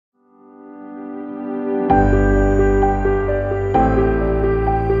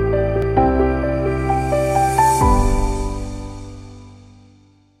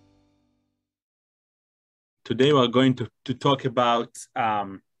Today we're going to talk about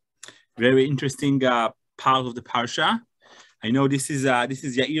very interesting part of the Parsha. I know this is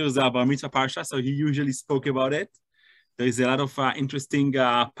Yair's Bar Mitzvah Parsha, so he usually spoke about it. There is a lot of interesting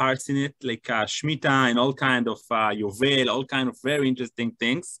parts in it, like Shmitah and all kind of Yovel, all kind of very interesting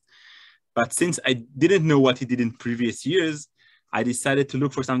things. But since I didn't know what he did in previous years, I decided to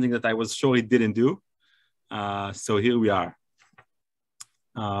look for something that I was sure he didn't do. So here we are.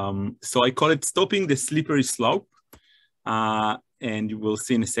 So I call it stopping the slippery slope. And you will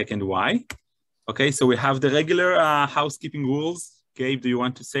see in a second why. Okay, so we have the regular housekeeping rules. Gabe, do you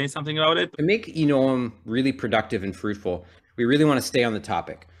want to say something about it? To make eNoam really productive and fruitful, we really want to stay on the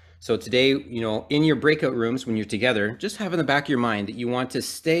topic. So today, in your breakout rooms, when you're together, just have in the back of your mind that you want to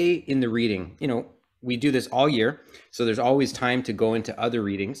stay in the reading. We do this all year, so there's always time to go into other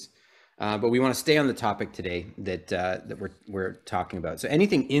readings. But we want to stay on the topic today that we're talking about. So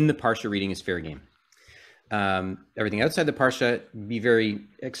anything in the Parsha reading is fair game. Everything outside the Parsha, be very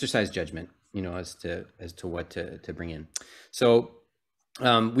exercise judgment, as to what to bring in. So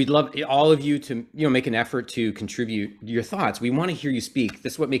we'd love all of you to make an effort to contribute your thoughts. We want to hear you speak.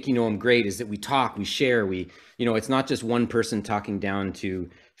 This is what makes eNoam great, is that we talk, we share, it's not just one person talking down to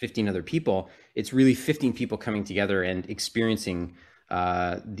 15 other people. It's really 15 people coming together and experiencing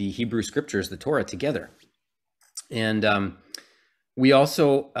the Hebrew scriptures, the Torah, together. And we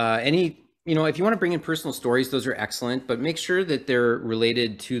also, if you want to bring in personal stories, those are excellent, but make sure that they're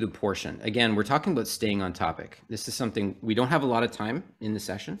related to the portion. Again, we're talking about staying on topic. This is something, we don't have a lot of time in the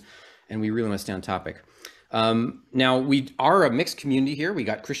session, and we really want to stay on topic. Now, we are a mixed community here. We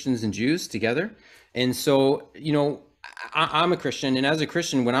got Christians and Jews together. And so, I'm a Christian, and as a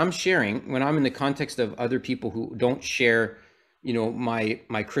Christian, when I'm in the context of other people who don't share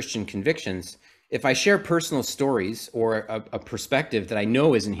my Christian convictions, if I share personal stories or a perspective that I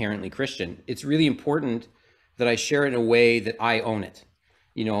know is inherently Christian, it's really important that I share it in a way that I own it.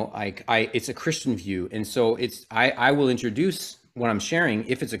 It's a Christian view. And so I will introduce what I'm sharing,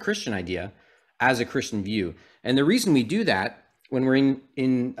 if it's a Christian idea, as a Christian view. And the reason we do that when we're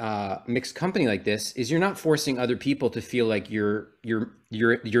in mixed company like this is you're not forcing other people to feel like you're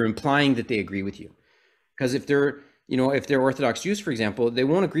implying that they agree with you. Because if they're Orthodox Jews, for example, they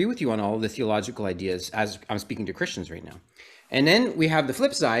won't agree with you on all of the theological ideas, as I'm speaking to Christians right now. And then we have the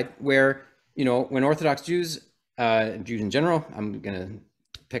flip side where, when Orthodox Jews, Jews in general, I'm going to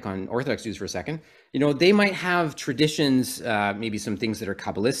pick on Orthodox Jews for a second, they might have traditions, maybe some things that are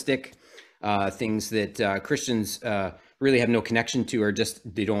Kabbalistic, things that Christians really have no connection to or just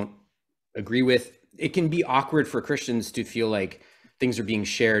they don't agree with. It can be awkward for Christians to feel like things are being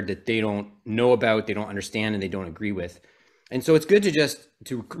shared that they don't know about, they don't understand, and they don't agree with. And so it's good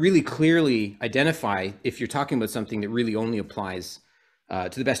to really clearly identify if you're talking about something that really only applies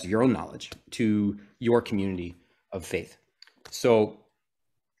to the best of your own knowledge to your community of faith. So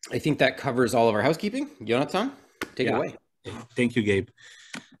I think that covers all of our housekeeping. Jonathan, take it away. Thank you, Gabe.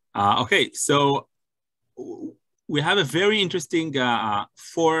 Okay, so we have a very interesting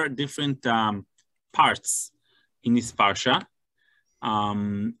 4 different parts in this Parsha.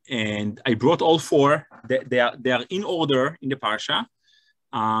 And I brought all 4. They are in order in the Parsha.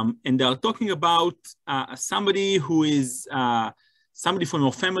 And they are talking about somebody who is somebody from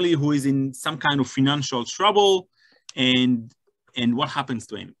your family who is in some kind of financial trouble and what happens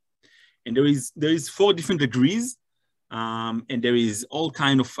to him. And there is 4 different degrees. And there is all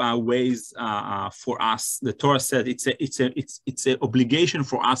kind of ways for us. The Torah said it's an obligation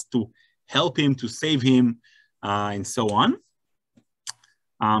for us to help him, to save him, and so on.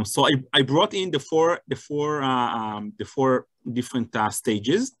 So I brought in the four different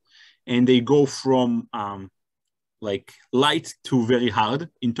stages, and they go from like light to very hard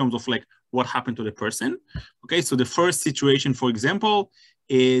in terms of like what happened to the person. Okay, so the first situation, for example,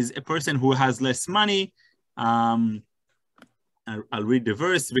 is a person who has less money. I'll read the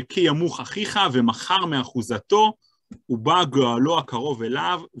verse. וכי ימוך אחיך ומכר מאחוזתו ובא גואלו הקרוב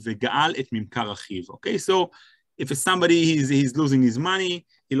אליו וגאל את ממכר אחיו. Okay, so if somebody he's losing his money,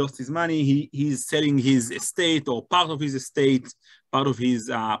 he lost his money, he's selling his estate or part of his estate, part of his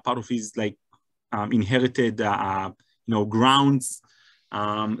like inherited grounds.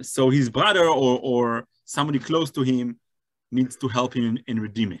 So his brother or somebody close to him needs to help him and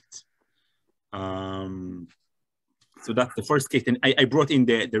redeem it. So that's the first case, and I brought in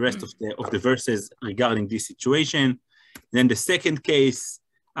the rest of the verses regarding this situation. Then the second case,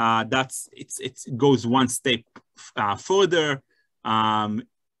 it goes one step further.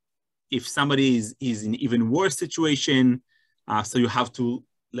 If somebody is in even worse situation, so you have to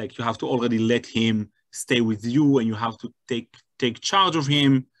already let him stay with you, and you have to take charge of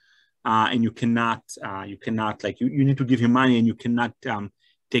him. and you cannot like you need to give him money, and you cannot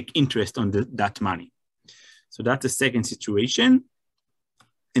take interest on that money. So that's the second situation.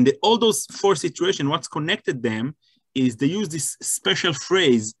 And all those four situations, what's connected them is they use this special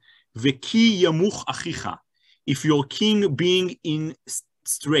phrase, "V'ki yamuch achicha," if your king being in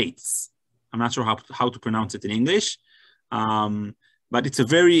straits. I'm not sure how to pronounce it in English, but it's a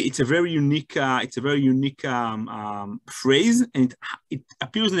very unique phrase, and it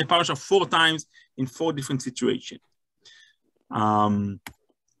appears in the Parsha 4 times in 4 different situations. And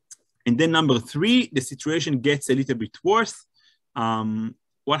then number 3, the situation gets a little bit worse.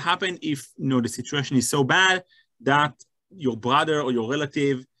 What happened if the situation is so bad that your brother or your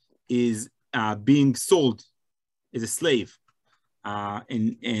relative is being sold as a slave,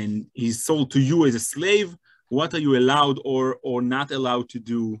 and he's sold to you as a slave? What are you allowed or not allowed to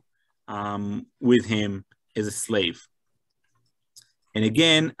do with him as a slave? And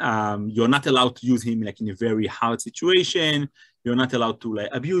again, you're not allowed to use him like in a very hard situation. You're not allowed to like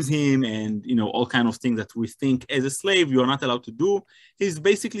abuse him, and all kind of things that we think as a slave you're not allowed to do. He's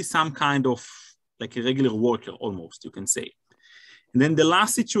basically some kind of like a regular worker, almost, you can say. And then the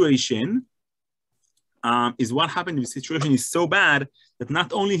last situation is what happened if the situation is so bad that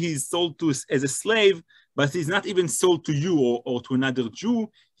not only he's sold to as a slave, but he's not even sold to you or to another Jew.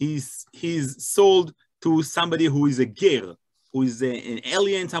 He's sold to somebody who is a ger, who is an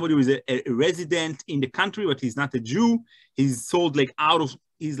alien, somebody who is a resident in the country, but he's not a Jew. He's sold like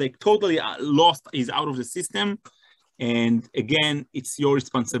he's like totally lost. He's out of the system. And again, it's your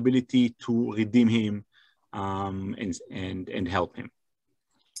responsibility to redeem him and help him.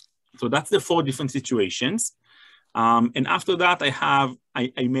 So that's the 4 different situations. And after that,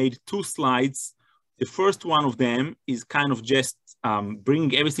 I made 2 slides. The first one of them is kind of just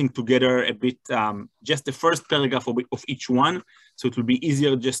bringing everything together a bit, just the first paragraph of each one. So it will be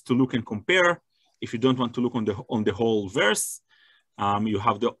easier just to look and compare. If you don't want to look on the whole verse, you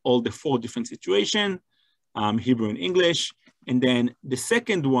have all the 4 different situations, Hebrew and English. And then the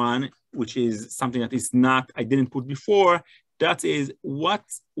second one, which is something that I didn't put before, that is what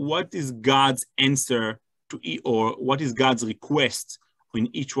is God's answer to, or what is God's request in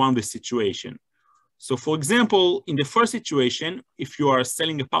each one of the situation. So for example, in the first situation, if you are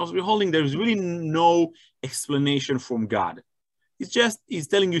selling a parcel you're holding, there's really no explanation from God. He's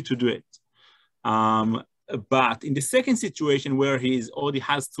telling you to do it. But in the second situation where he already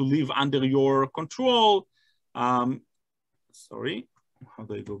has to live under your control, sorry, how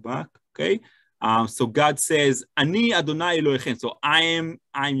do I go back? Okay. So God says, Ani Adonai Elohechem. So I'm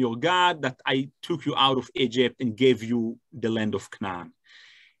your God that I took you out of Egypt and gave you the land of Canaan.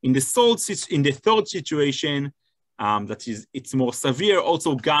 In the third situation, it's more severe.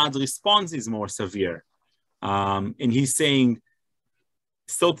 Also, God's response is more severe. And he's saying,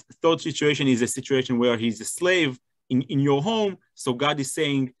 third situation is a situation where he's a slave in your home. So God is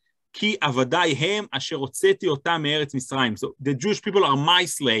saying, Ki avadai hem asher hotzeti otam me'eretz Mitzrayim. So the Jewish people are my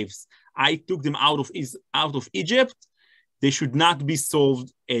slaves. I took them out of Egypt. They should not be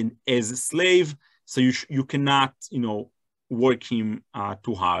sold as a slave. So you cannot, work him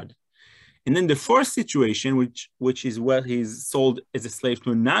too hard. And then the first situation, which is where he's sold as a slave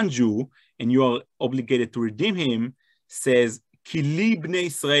to a non-Jew, and you are obligated to redeem him, says, Ki li bnei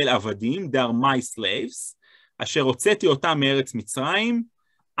Israel avadim, they are my slaves. Asher hotzeti otam me'eretz Mitzrayim.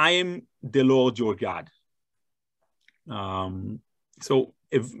 I am the Lord your God. So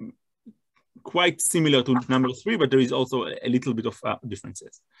quite similar to number 3, but there is also a little bit of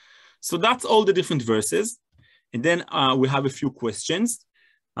differences. So that's all the different verses. And then we have a few questions.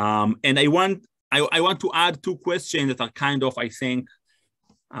 And I want to add 2 questions that are kind of, I think,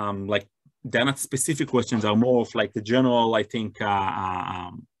 like they're not specific questions, are more of like the general, I think,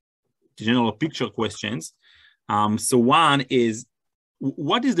 the general picture questions. So one is,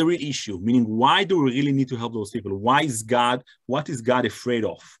 what is the real issue? Meaning, why do we really need to help those people? What is God afraid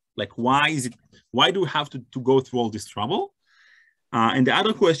of? Like, why do we have to go through all this trouble? And the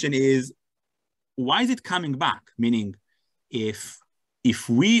other question is, why is it coming back? Meaning, if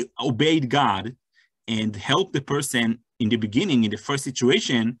we obeyed God and helped the person in the beginning, in the first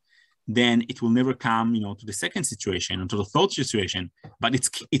situation, then it will never come, to the second situation, or to the third situation, but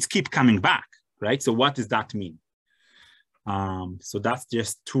it's keep coming back, right? So what does that mean? So that's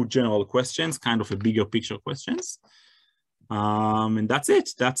just 2 general questions, kind of a bigger picture questions. And that's it.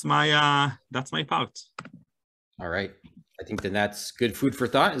 That's my part. All right. I think then that's good food for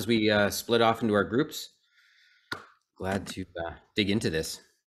thought as we split off into our groups. Glad to dig into this.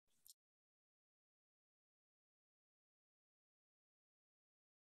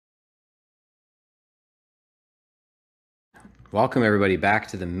 Welcome everybody back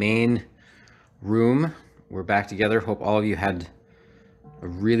to the main room. We're back together. Hope all of you had a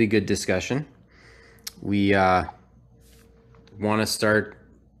really good discussion. We want to start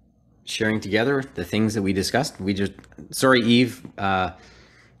sharing together the things that we discussed. Eve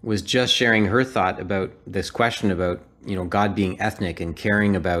was just sharing her thought about this question about, God being ethnic and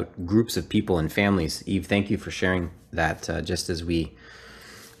caring about groups of people and families. Eve, thank you for sharing that just as we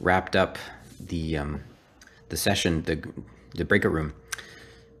wrapped up the session, the breakout room.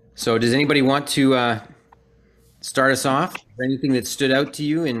 So does anybody want to start us off? Is there anything that stood out to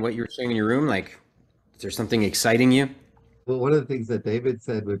you in what you were sharing in your room? Like, is there something exciting you? Well, one of the things that David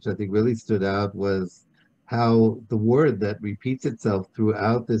said, which I think really stood out, was how the word that repeats itself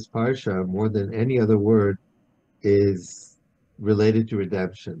throughout this parsha more than any other word is related to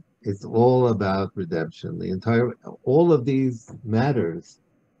redemption. It's all about redemption. All of these matters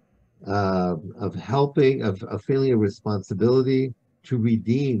of helping, of feeling a responsibility to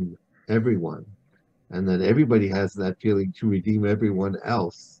redeem everyone, and that everybody has that feeling to redeem everyone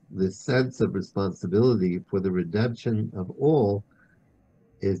else. This sense of responsibility for the redemption of all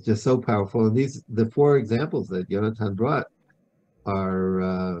is just so powerful. And the four examples that Jonathan brought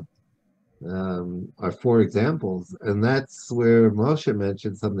are four examples, and that's where Moshe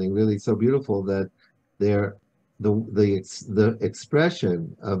mentioned something really so beautiful, that the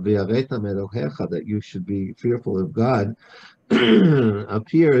expression of V'yaretam Elohecha, that you should be fearful of God,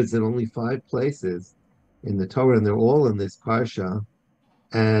 appears in only 5 places in the Torah, and they're all in this parsha,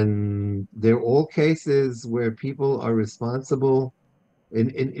 and they're all cases where people are responsible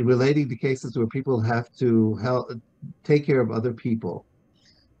in relating to cases where people have to take care of other people,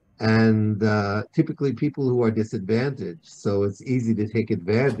 and typically people who are disadvantaged, so it's easy to take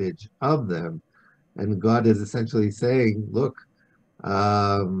advantage of them. And God is essentially saying, look,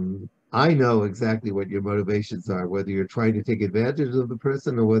 I know exactly what your motivations are, whether you're trying to take advantage of the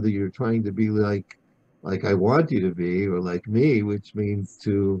person or whether you're trying to be like I want you to be, or like me, which means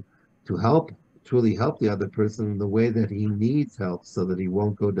to truly help the other person in the way that he needs help so that he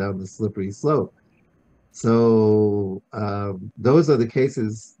won't go down the slippery slope. So those are the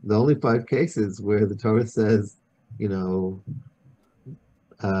cases, the only 5 cases where the Torah says,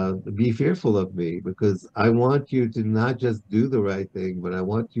 be fearful of me, because I want you to not just do the right thing, but I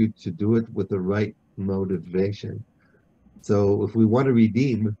want you to do it with the right motivation. So if we want to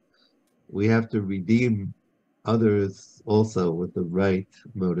redeem, we have to redeem others also with the right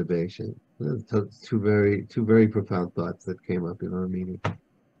motivation. Two very profound thoughts that came up in our meeting.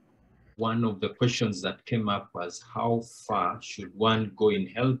 One of the questions that came up was, how far should one go in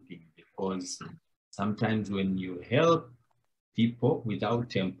helping? Because sometimes when you help people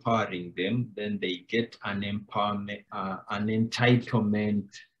without empowering them, then they get an entitlement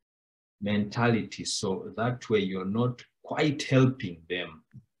mentality. So that way you're not quite helping them.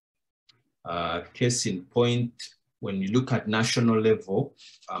 Case in point, when you look at national level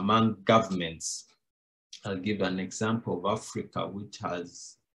among governments, I'll give an example of Africa, which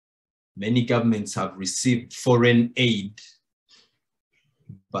has many governments have received foreign aid,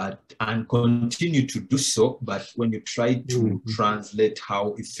 and continue to do so. But when you try to translate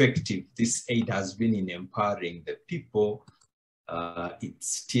how effective this aid has been in empowering the people, it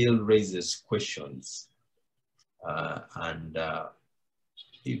still raises questions.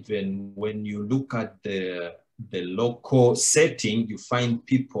 Even when you look at the local setting, you find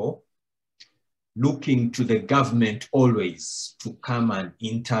people looking to the government always to come and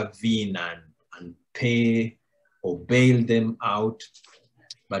intervene and pay or bail them out.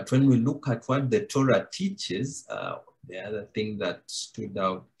 But when we look at what the Torah teaches, the other thing that stood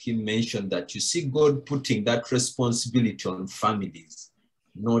out, he mentioned that you see God putting that responsibility on families,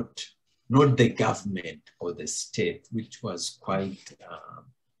 not the government or the state, which was quite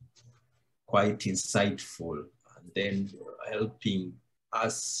insightful. And then helping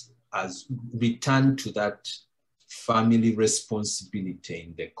us as return to that family responsibility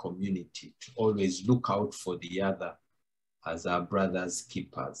in the community, to always look out for the other as our brother's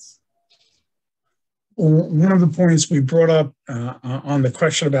keepers. One of the points we brought up on the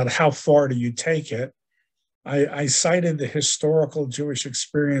question about how far do you take it, I cited the historical Jewish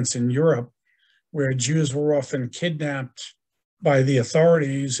experience in Europe, where Jews were often kidnapped by the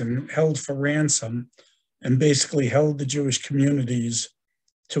authorities and held for ransom, and basically held the Jewish communities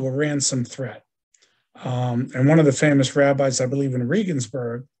to a ransom threat. And one of the famous rabbis, I believe in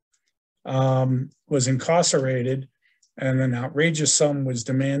Regensburg, was incarcerated, and an outrageous sum was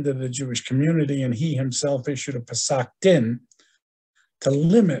demanded of the Jewish community, and he himself issued a Pesach din to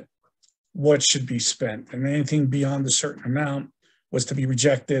limit what should be spent, and anything beyond a certain amount was to be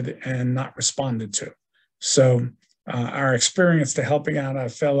rejected and not responded to. So our experience to helping out our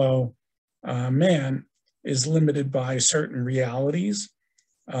fellow man is limited by certain realities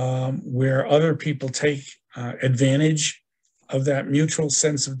where other people take advantage of that mutual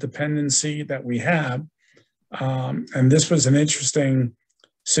sense of dependency that we have. And this was an interesting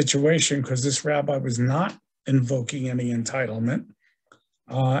situation because this rabbi was not invoking any entitlement.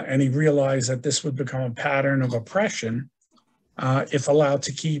 And he realized that this would become a pattern of oppression if allowed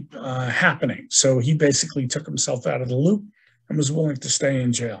to keep happening. So he basically took himself out of the loop and was willing to stay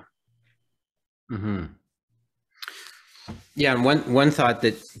in jail. Mm-hmm. Yeah, and one thought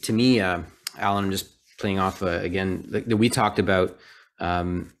that to me, Alan, I'm just playing off again, that we talked about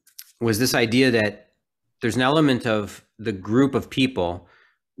was this idea that there's an element of the group of people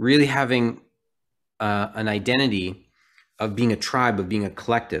really having an identity of being a tribe, of being a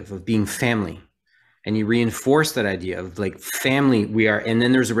collective, of being family. And you reinforce that idea of like family we are, and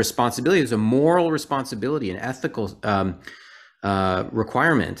then there's a responsibility, there's a moral responsibility, an ethical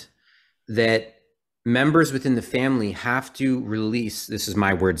requirement that members within the family have to release, this is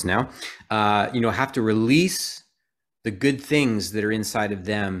my words now, have to release the good things that are inside of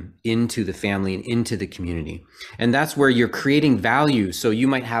them into the family and into the community. And that's where you're creating value. So you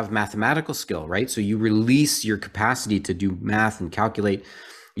might have mathematical skill, right? So you release your capacity to do math and calculate.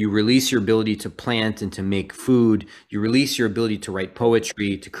 You release your ability to plant and to make food. You release your ability to write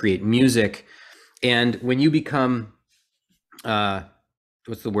poetry, to create music. And when you become,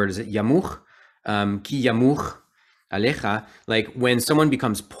 what's the word? Is it yamuch? Ki yamuch alecha, like when someone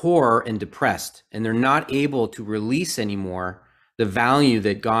becomes poor and depressed and they're not able to release anymore the value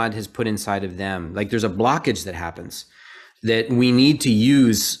that God has put inside of them, like there's a blockage that happens, that we need to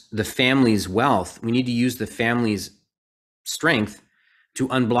use the family's wealth, we need to use the family's strength to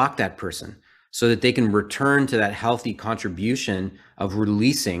unblock that person so that they can return to that healthy contribution of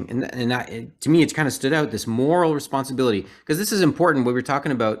releasing. And that, to me, it's kind of stood out, this moral responsibility, because this is important when we're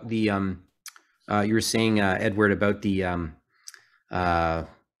talking about the, you were saying, Edward, about the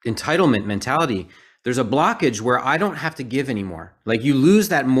entitlement mentality. There's a blockage where I don't have to give anymore. Like you lose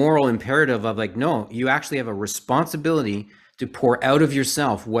that moral imperative of like, no, you actually have a responsibility to pour out of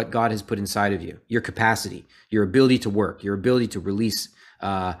yourself what God has put inside of you, your capacity, your ability to work, your ability to release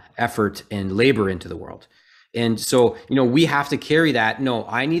effort and labor into the world. And so, we have to carry that. No,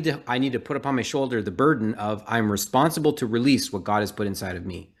 I need to put upon my shoulder the burden of I'm responsible to release what God has put inside of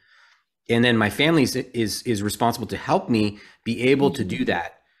me. And then my family is responsible to help me be able to do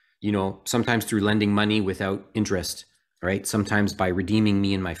that, sometimes through lending money without interest, right? Sometimes by redeeming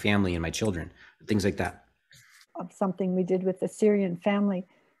me and my family and my children, things like that. Of something we did with the Syrian family.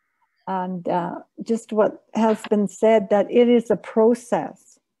 And just what has been said, that it is a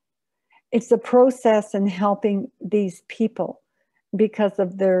process. It's a process in helping these people because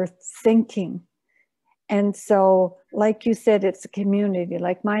of their thinking. And so, like you said, it's a community.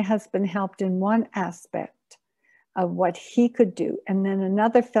 Like my husband helped in one aspect of what he could do. And then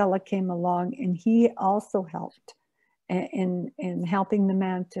another fella came along and he also helped in helping the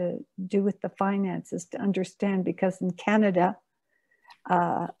man to do with the finances, to understand, because in Canada,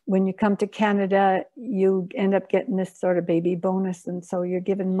 when you come to Canada, you end up getting this sort of baby bonus. And so you're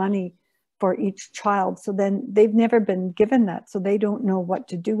given money for each child. So then they've never been given that. So they don't know what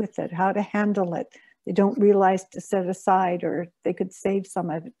to do with it, how to handle it. They don't realize to set aside, or they could save some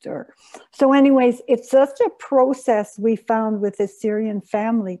of it. So anyways, it's such a process we found with this Syrian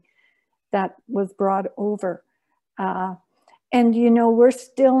family that was brought over. And, we're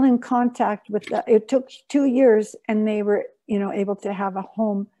still in contact with that. It took 2 years and they were, able to have a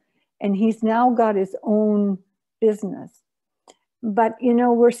home, and he's now got his own business. But,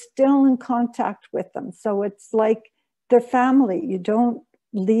 we're still in contact with them. So it's like their family. You don't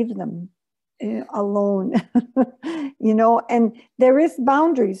leave them alone, and there is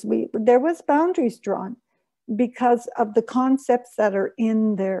boundaries. There was boundaries drawn because of the concepts that are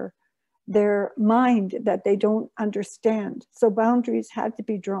in their mind that they don't understand. So boundaries had to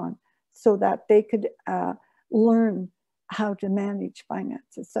be drawn so that they could learn how to manage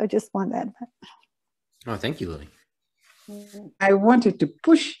finances. So I just want to add that. Oh, thank you, Lily. I wanted to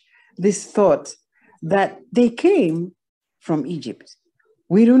push this thought that they came from Egypt.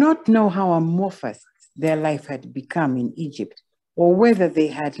 We do not know how amorphous their life had become in Egypt, or whether they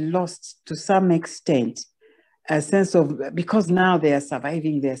had lost to some extent a sense of, because now they are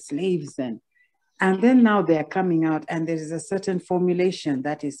surviving their slaves, and then now they are coming out and there is a certain formulation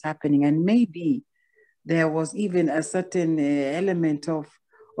that is happening. And maybe there was even a certain element of,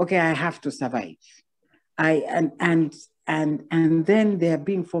 okay, I have to survive. And then they are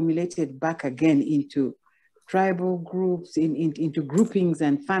being formulated back again into tribal groups, into groupings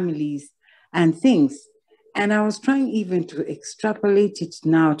and families and things. And I was trying even to extrapolate it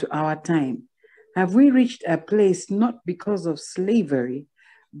now to our time. Have we reached a place not because of slavery,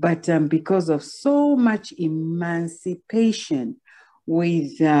 but because of so much emancipation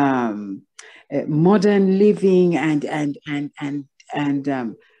with modern living and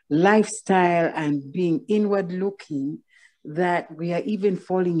lifestyle and being inward looking, that we are even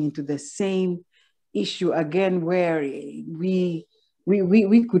falling into the same issue again, where we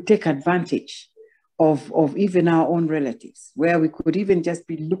could take advantage of even our own relatives, where we could even just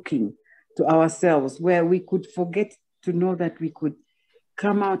be looking to ourselves, where we could forget to know that we could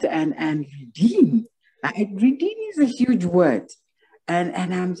come out and redeem. Redeem is a huge word.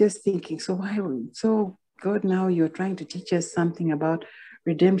 And I'm just thinking, so God, now you're trying to teach us something about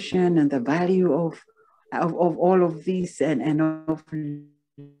redemption and the value of all of this and of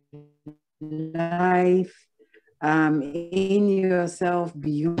life in yourself,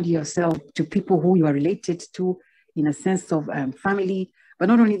 beyond yourself, to people who you are related to in a sense of family. But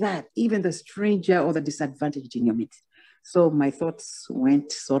not only that, even the stranger or the disadvantaged in your midst. So my thoughts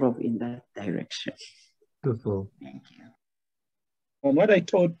went sort of in that direction. Beautiful. Thank you. What I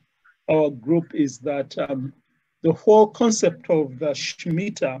told our group is that the whole concept of the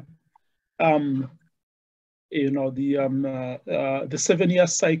Shmitah, the 7-year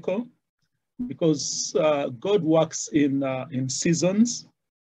cycle, because God works in seasons.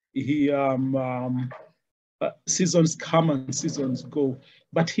 He seasons come and seasons go,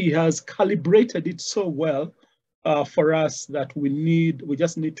 but He has calibrated it so well for us that we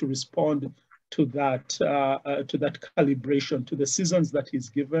just need to respond to that calibration, to the seasons that He's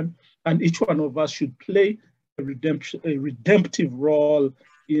given, and each one of us should play a redemptive role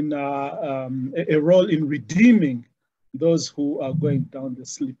in a role in redeeming those who are going down the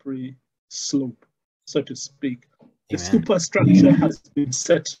slippery slope, so to speak. The superstructure has been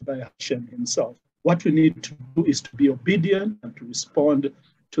set by Hashem Himself. What we need to do is to be obedient and to respond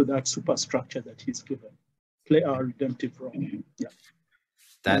to that superstructure that He's given. Play our redemptive role. Yeah.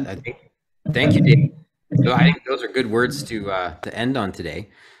 Thank you, Dave. So I think those are good words to end on today.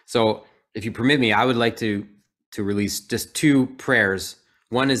 So if you permit me, I would like to release just 2 prayers.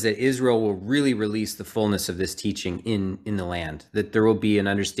 One is that Israel will really release the fullness of this teaching in the land, that there will be an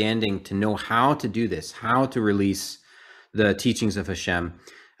understanding to know how to do this, how to release the teachings of Hashem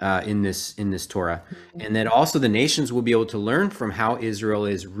in this Torah, and that also the nations will be able to learn from how Israel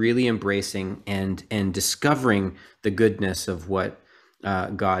is really embracing and discovering the goodness of what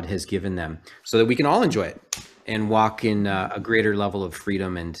God has given them, so that we can all enjoy it and walk in a greater level of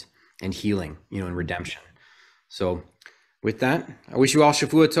freedom and healing, and redemption. So with that, I wish you all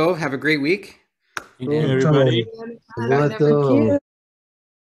Shavua Tov. Have a great week. Everybody. Shavua Tov.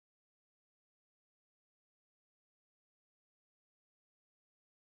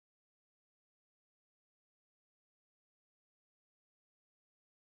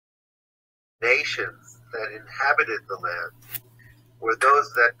 Nations that inhabited the land were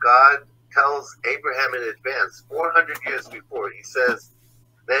those that God tells Abraham in advance, 400 years before. He says,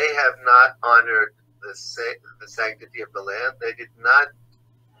 they have not honored the sanctity of the land. They did not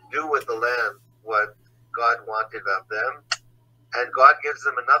do with the land what God wanted of them. And God gives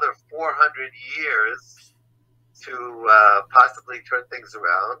them another 400 years to possibly turn things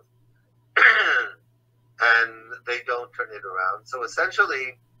around. And they don't turn it around. So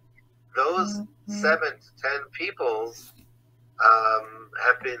essentially, those 7 to 10 peoples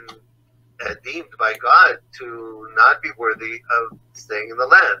have been deemed by God to not be worthy of staying in the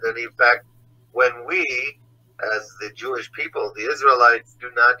land. And in fact, when we, as the Jewish people, the Israelites,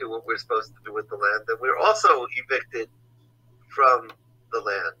 do not do what we're supposed to do with the land, then we're also evicted from the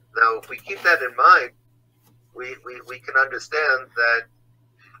land. Now, if we keep that in mind, we can understand that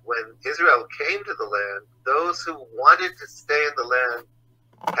when Israel came to the land, those who wanted to stay in the land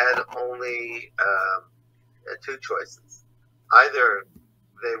had only 2 choices. Either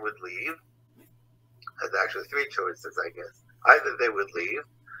they would leave, and actually 3 choices, I guess. Either they would leave,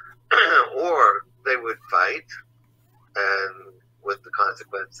 or they would fight, and with the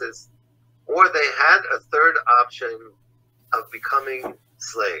consequences, or they had a third option of becoming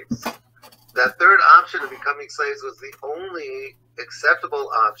slaves. That third option of becoming slaves was the only acceptable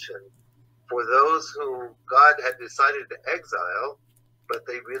option for those who God had decided to exile, but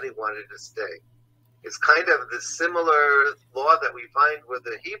they really wanted to stay. It's kind of the similar law that we find with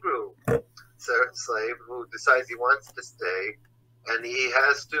the Hebrew slave who decides he wants to stay, and he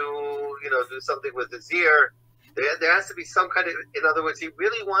has to, do something with his ear. There has to be some kind of, in other words, he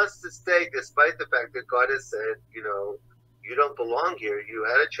really wants to stay despite the fact that God has said, you don't belong here. You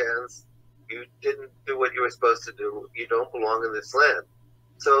had a chance. You didn't do what you were supposed to do. You don't belong in this land.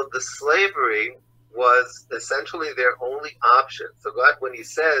 So the slavery was essentially their only option. So God, when he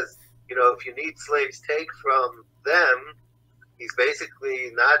says, you know, if you need slaves, take from them, he's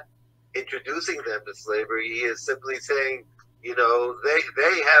basically not introducing them to slavery. He is simply saying, you know,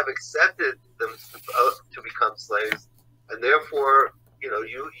 they have accepted them to become slaves, and therefore, you know,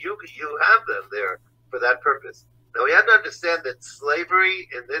 you have them there for that purpose. Now we have to understand that slavery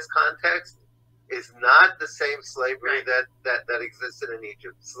in this context is not the same slavery that existed in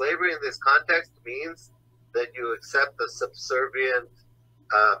Egypt. Slavery in this context means that you accept a subservient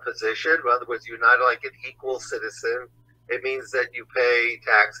position. In other words, you're not like an equal citizen. It means that you pay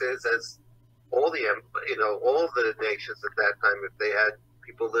taxes as all the nations at that time, if they had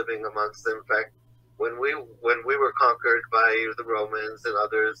people living amongst them. In fact, when we were conquered by the Romans and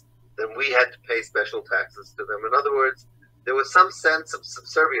others, then we had to pay special taxes to them. In other words, there was some sense of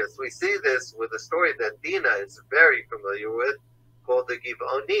subservience. We see this with a story that Dina is very familiar with, called the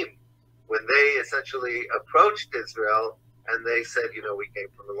Givonim, when they essentially approached Israel and they said, you know, we came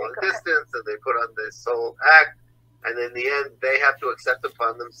from a long distance, and they put on this whole act, and in the end, they have to accept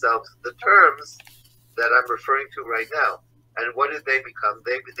upon themselves the terms that I'm referring to right now. And what did they become?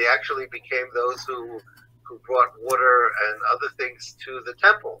 They actually became those who brought water and other things to the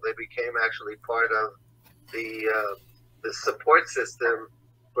temple. They became actually part of the support system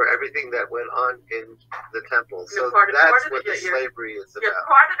for everything that went on in the temple. So that's what the slavery is about. Yeah,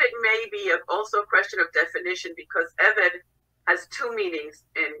 part of it may be also a question of definition, because Eved has two meanings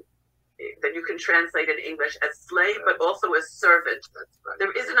that you can translate in English as slave, but also as servant. Right.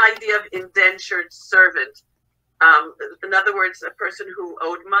 There is an idea of indentured servant. In other words, a person who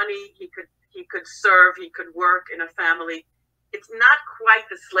owed money, he could serve, he could work in a family. It's not quite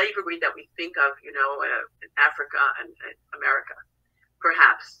the slavery that we think of, you know, in Africa and America,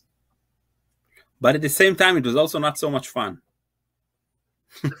 perhaps. But at the same time, it was also not so much fun.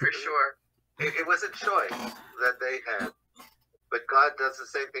 For sure. It was a choice that they had. But God does the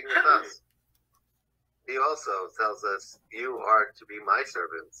same thing with us. He also tells us, you are to be my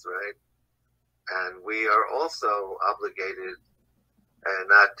servants, right? And we are also obligated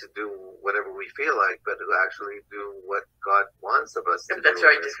not to do whatever we feel like, but to actually do what God wants of us to do. That's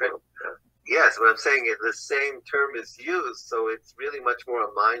very different. Yes, but I'm saying the same term is used, so it's really much more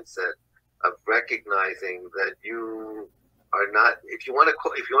a mindset of recognizing that you are not. If you want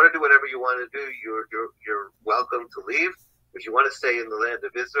to do whatever you want to do, you're welcome to leave. If you want to stay in the land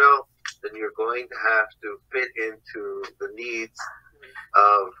of Israel, then you're going to have to fit into the needs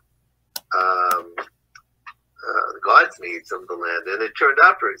of God's needs of the land. And it turned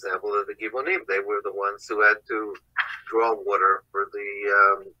out, for example, that the Givonim, they were the ones who had to draw water for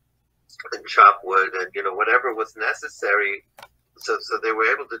and chop wood and, you know, whatever was necessary. So they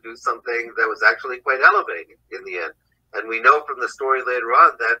were able to do something that was actually quite elevating in the end. And we know from the story later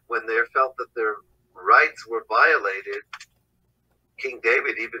on that when they felt that their rights were violated, King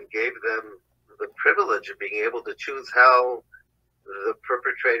David even gave them the privilege of being able to choose how the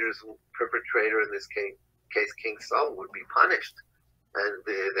perpetrator, in this case King Saul, would be punished. And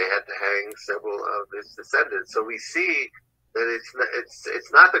they had to hang several of his descendants. So we see that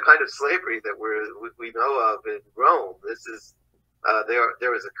it's not the kind of slavery that we know of in Rome. This is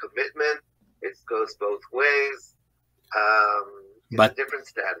there is a commitment. It goes both ways. But different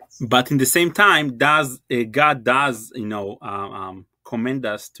status. But in the same time, God does commend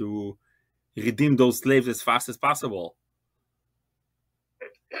us to redeem those slaves as fast as possible.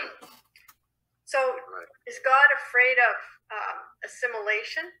 So, is God afraid of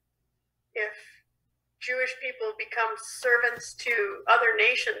assimilation? If Jewish people become servants to other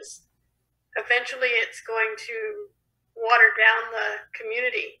nations, eventually it's going to water down the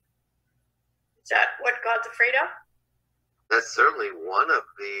community. Is that what God's afraid of? That's certainly one of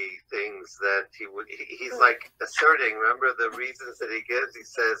the things that he's like asserting. Remember the reasons that he gives? He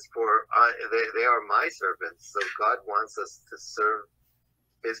says, they are my servants. So God wants us to serve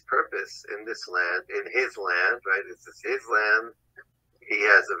his purpose in this land, in his land, right? This is his land. He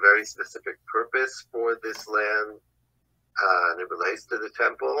has a very specific purpose for this land, and it relates to the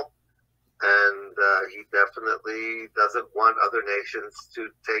temple. And he definitely doesn't want other nations to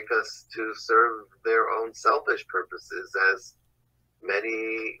take us to serve their own selfish purposes, as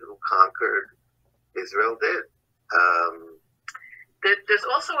many who conquered Israel did. There's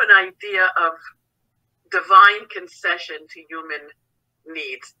also an idea of divine concession to human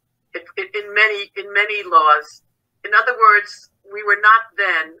needs in many laws. In other words, we were not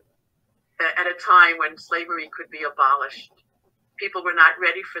then at a time when slavery could be abolished. People were not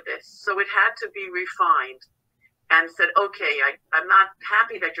ready for this. So it had to be refined and said, okay, I'm not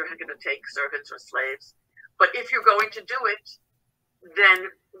happy that you're going to take servants or slaves, but if you're going to do it, then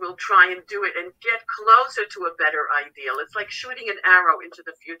will try and do it and get closer to a better ideal. It's like shooting an arrow into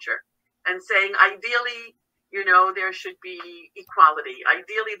the future and saying, ideally, you know, there should be equality.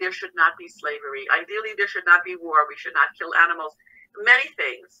 Ideally, there should not be slavery. Ideally, there should not be war. We should not kill animals. Many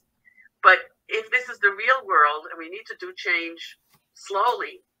things. But if this is the real world and we need to do change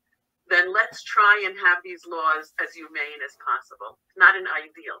slowly, then let's try and have these laws as humane as possible. Not an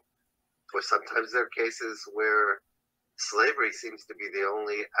ideal. Or sometimes there are cases where slavery seems to be the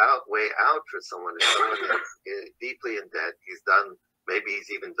only way out for someone. If someone is deeply in debt, maybe he's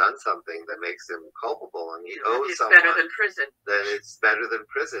even done something that makes him culpable and he owes someone. It's better than prison. Then it's better than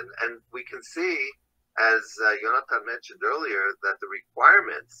prison. And we can see, as Jonathan mentioned earlier, that the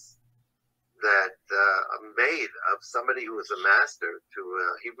requirements that are made of somebody who is a master to a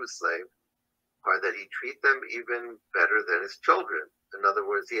Hebrew slave are that he treat them even better than his children. In other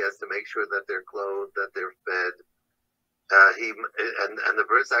words, he has to make sure that they're clothed, that they're fed. And the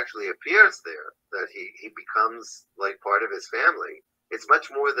verse actually appears there, that he becomes like part of his family. It's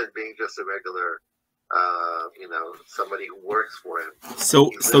much more than being just a regular, somebody who works for him. So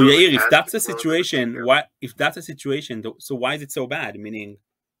Yair, if that's the situation, so why is it so bad? Meaning,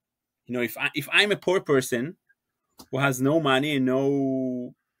 you know, if I'm a poor person who has no money and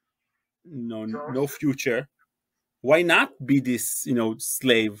no future, why not be this, you know,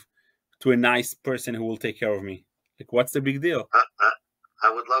 slave to a nice person who will take care of me? Like, what's the big deal?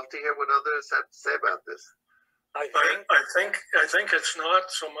 I would love to hear what others have to say about this. I think it's not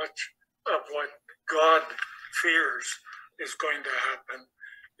so much of what God fears is going to happen,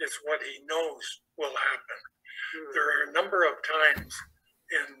 it's what he knows will happen. There are a number of times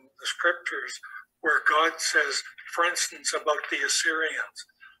in the scriptures where God says, for instance, about the Assyrians,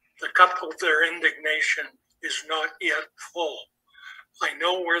 the cup of their indignation is not yet full. I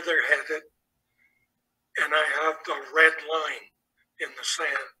know where they're headed, and I have the red line in the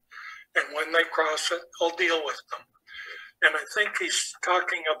sand. And when they cross it, I'll deal with them. And I think he's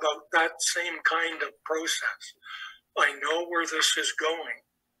talking about that same kind of process. I know where this is going,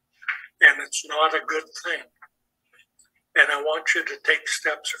 and it's not a good thing. And I want you to take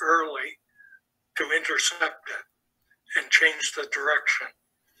steps early to intercept it and change the direction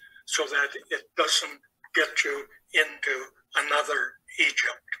so that it doesn't get you into another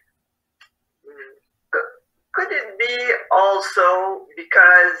Egypt. Could it be also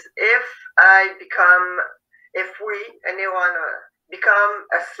because if we, anyone, become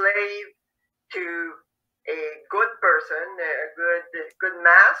a slave to a good person, a good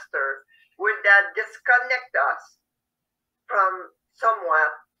master, would that disconnect us from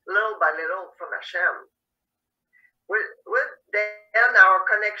somewhat, little by little, from Hashem? Would then our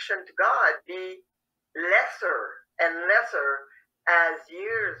connection to God be lesser and lesser as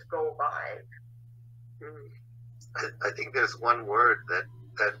years go by? I think there's one word that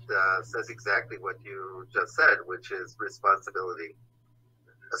says exactly what you just said, which is responsibility.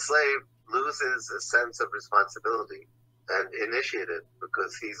 A slave loses a sense of responsibility and initiative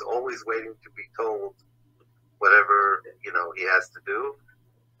because he's always waiting to be told whatever, you know, he has to do.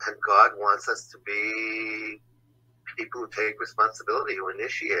 And God wants us to be people who take responsibility, who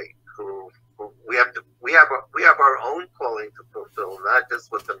initiate, who we have our own calling to fulfill, not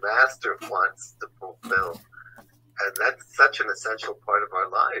just what the master wants to fulfill. And that's such an essential part of our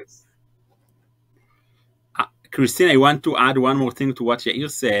lives. Christine, I want to add one more thing to what Yair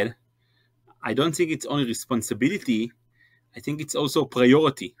said. I don't think it's only responsibility. I think it's also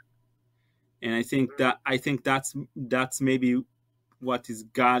priority. And I think that's maybe what is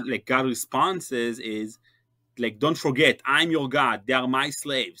God, like God's response is like, don't forget, I'm your God. They are my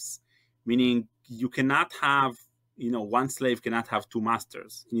slaves. Meaning you cannot have, you know, one slave cannot have two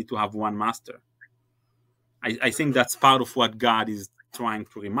masters. You need to have one master. I think that's part of what God is trying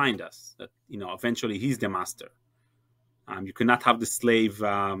to remind us, that, you know, eventually he's the master. You cannot have the slave,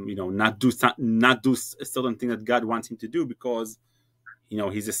 you know, not do a certain thing that God wants him to do because, you know,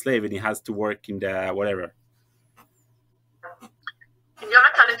 he's a slave and he has to work in the whatever.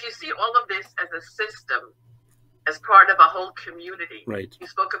 Jonathan, if you see all of this as a system, as part of a whole community, right? You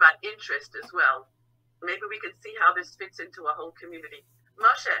spoke about interest as well. Maybe we can see how this fits into a whole community.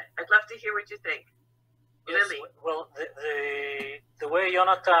 Moshe, I'd love to hear what you think. Yes, Lily. Well, the way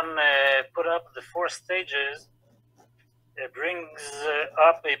Jonathan put up the 4 stages brings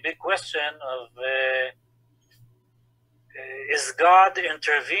up a big question of is God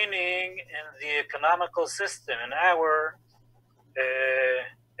intervening in the economical system, in our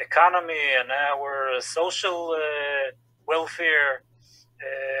economy and our social welfare?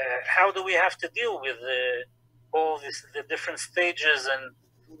 How do we have to deal with all the different stages and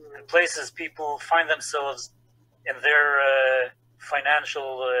places people find themselves in their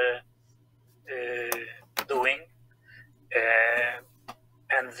financial doing,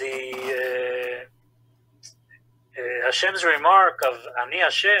 and the Hashem's remark of Ani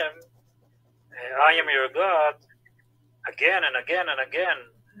Hashem, I am your God, again and again and again,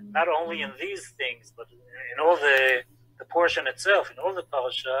 not only in these things, but in all the portion itself, in all the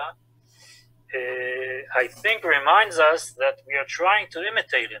parasha, I think reminds us that we are trying to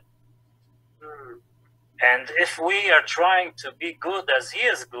imitate him. And if we are trying to be good as he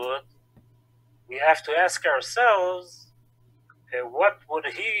is good, we have to ask ourselves, what would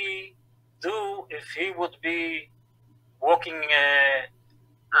he do if he would be walking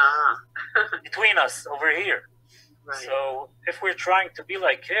between us over here? Right. So if we're trying to be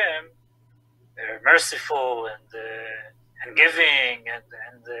like him, merciful and giving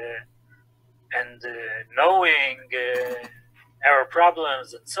and knowing our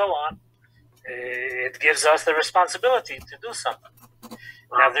problems and so on, it gives us the responsibility to do something.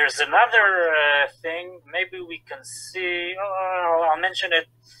 Now, there's another thing. Maybe we can see. I'll mention it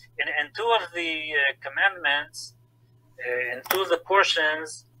in two of the commandments, in two of the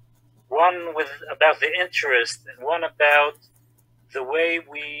portions. One about the interest, and one about the way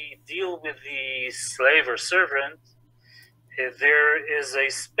we deal with the slave or servant. There is a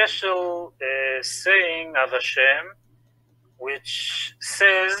special saying of Hashem, which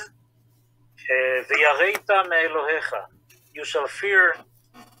says, "V'yareita me'elohecha," you shall fear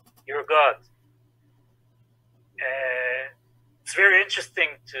your God. It's very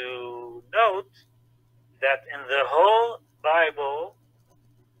interesting to note that in the whole Bible,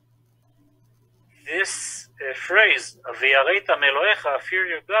 this phrase of "V'yareita me'elohecha," fear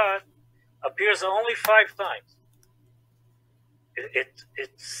your God, appears only 5 times. It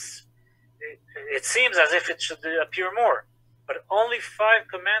seems as if it should appear more, but only 5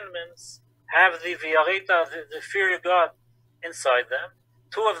 commandments have the "V'yareita," the fear your God, inside them.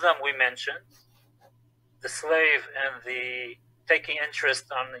 2 of them we mentioned, the slave and the taking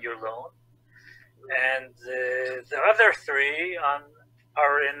interest on your loan, and the other 3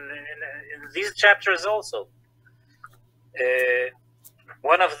 are in these chapters also.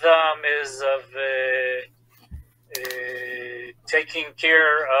 One of them is of taking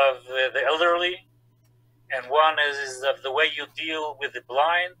care of the elderly, and one is of the way you deal with the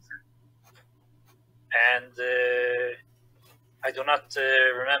blind, and I do not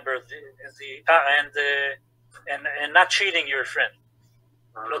remember and not cheating your friend.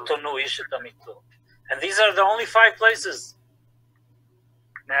 And these are the only 5 places.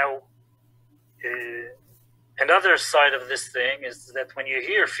 Now, another side of this thing is that when you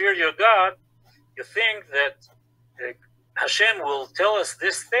hear "fear your God," you think that Hashem will tell us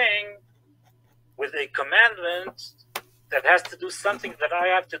this thing with a commandment that has to do something that I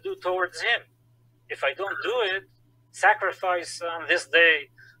have to do towards him. If I don't do it, sacrifice on this day,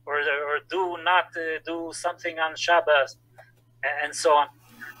 or do not do something on Sabbath, and so on.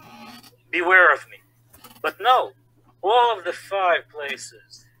 Beware of me. But no, all of the 5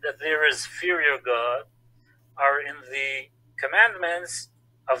 places that there is fear your God are in the commandments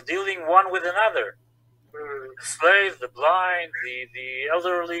of dealing one with another. The slave, the blind, the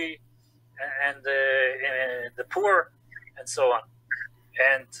elderly, and the poor, and so on.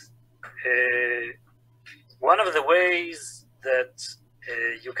 And one of the ways that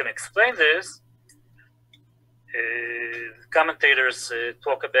you can explain this, commentators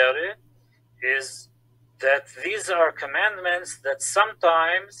talk about it, is that these are commandments that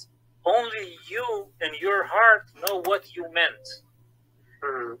sometimes only you in your heart know what you meant.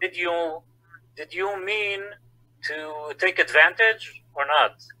 Did you mean to take advantage or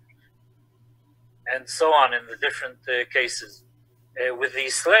not? And so on in the different cases. With the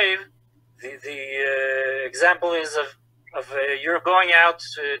slave, the example is of you're going out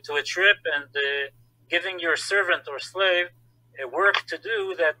to a trip and giving your servant or slave a work to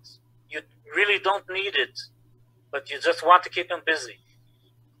do that you really don't need it, but you just want to keep him busy.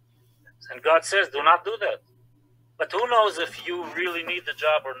 And God says, do not do that. But who knows if you really need the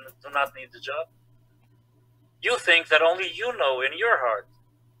job or do not need the job? You think that only you know in your heart.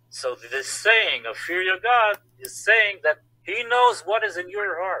 So this saying of fear your God is saying that he knows what is in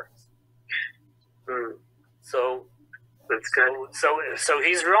your heart. So that's good. So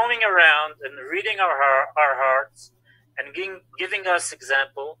he's roaming around and reading our hearts and giving us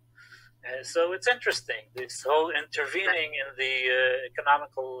example. So it's interesting, this whole intervening in the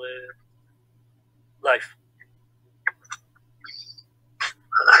economical life.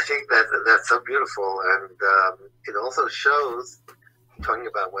 I think that's so beautiful, and it also shows, talking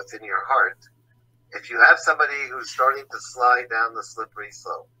about what's in your heart, if you have somebody who's starting to slide down the slippery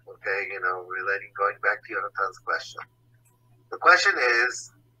slope, okay, going back to Yonatan's question, The question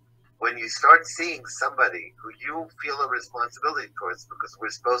is, when you start seeing somebody who you feel a responsibility towards, because we're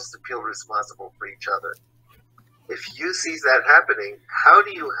supposed to feel responsible for each other, if you see that happening, how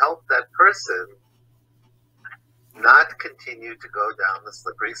do you help that person not continue to go down the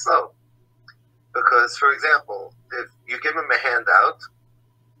slippery slope? Because, for example, if you give him a handout,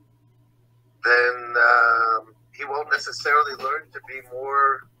 then he won't necessarily learn to be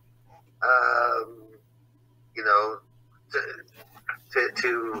more, you know,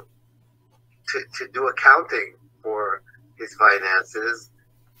 to do accounting for his finances.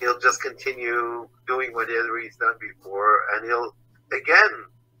 He'll just continue doing whatever he's done before, and he'll again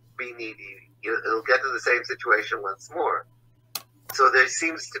be needy. He'll get to the same situation once more. So there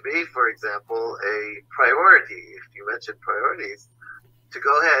seems to be, for example, a priority, if you mentioned priorities, to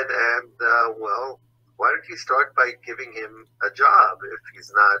go ahead and, well, why don't you start by giving him a job if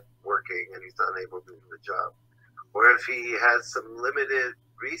he's not working and he's unable to do the job? Or if he has some limited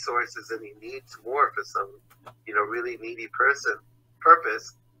resources and he needs more for some, you know, really needy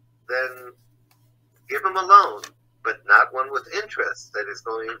purpose, then give him a loan, but not one with interest that is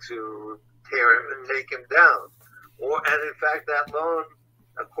going to tear him and take him down. And in fact, that loan,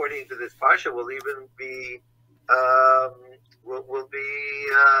 according to this parsha, will even be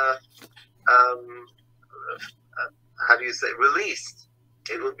how do you say, released?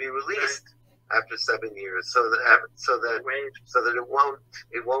 It will be released after 7 years, so that it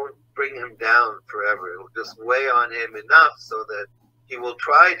won't bring him down forever. It will just weigh on him enough so that he will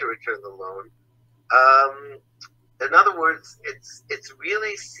try to return the loan. In other words, it's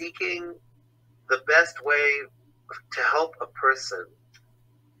really seeking the best way to help a person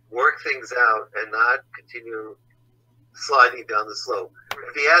work things out and not continue sliding down the slope.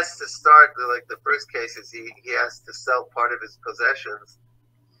 If he has to start, like the first case is he has to sell part of his possessions,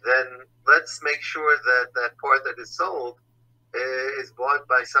 then let's make sure that that part that is sold is bought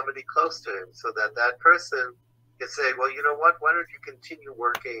by somebody close to him, so that that person can say, well, you know what, why don't you continue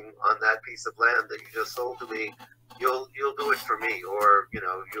working on that piece of land that you just sold to me? You'll do it for me, or, you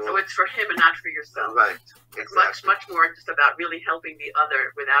know, so it's for him and not for yourself. Right. It's much more just about really helping the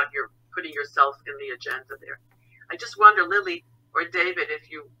other without your putting yourself in the agenda there. I just wonder, Lily or David,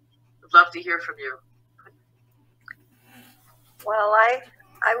 if you would love to hear from you. Well, I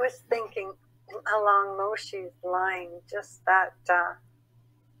was thinking along Moshe's line, just that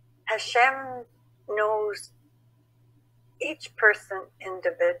Hashem knows each person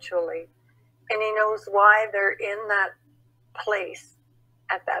individually, and he knows why they're in that place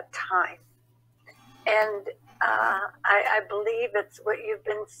at that time. And I believe it's what you've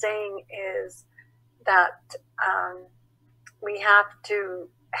been saying is that we have to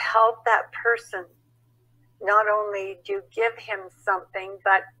help that person. Not only do you give him something,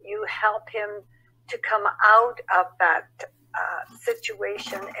 but you help him to come out of that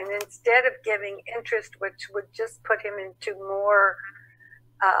situation. And instead of giving interest, which would just put him into more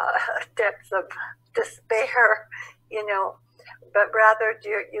depths of despair, you know, but rather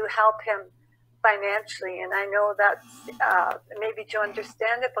you help him financially. And I know that's maybe to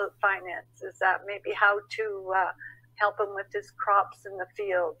understand about finances, that maybe how to help him with his crops in the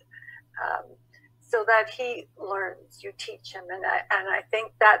field, so that he learns. You teach him, and I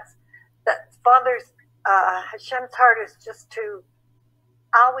think that Father's Hashem's heart is just to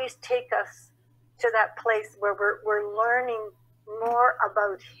always take us to that place where we're learning more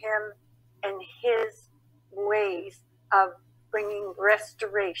about him and his ways of bringing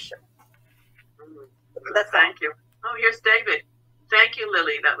restoration. Thank you. Oh, here's David. Thank you,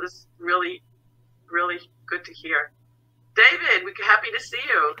 Lily. That was really, really good to hear. David, we're happy to see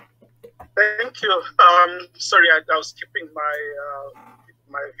you. Thank you. Sorry, I was keeping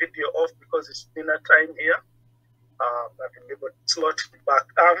my video off because it's dinner time here. I've been able to slot it back.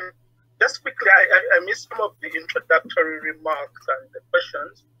 Just quickly, I missed some of the introductory remarks and the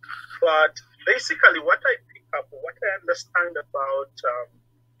questions, but basically what I pick up, what I understand about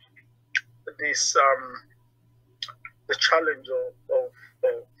this, the challenge of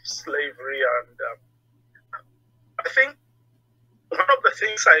slavery, and I think one of the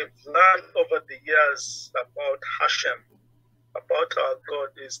things I've learned over the years about Hashem, about our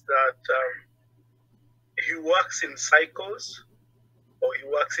God, is that he works in cycles, or he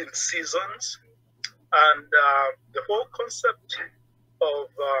works in seasons, and the whole concept of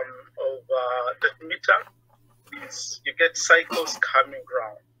the Shmitah is you get cycles coming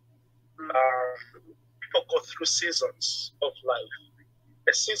around. People go through seasons of life.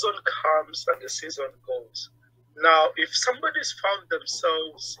 A season comes and a season goes. Now, if somebody's found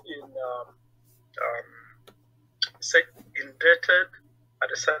themselves indebted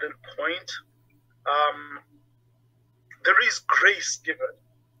at a certain point, there is grace given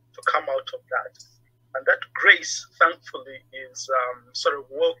to come out of that. And that grace, thankfully, is sort of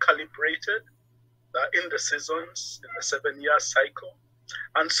well calibrated in the seasons, in the 7-year cycle.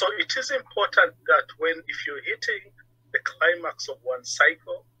 And so it is important that if you're hitting the climax of one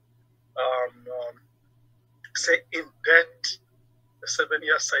cycle, say in debt, the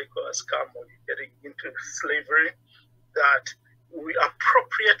 7-year cycle has come, or you're getting into slavery, that we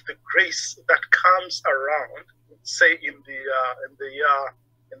appropriate the grace that comes around, say in the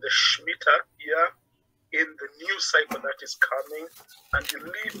Shmitah year, in the new cycle that is coming, and you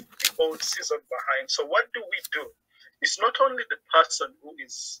leave the old season behind. So what do? It's not only the person who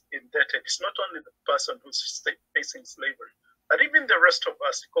is indebted, it's not only the person who's facing slavery, but even the rest of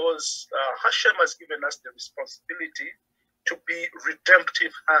us, because Hashem has given us the responsibility to be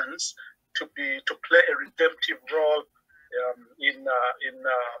redemptive hands, to play a redemptive role in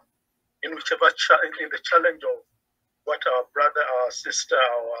whichever in the challenge of what our brother, our sister,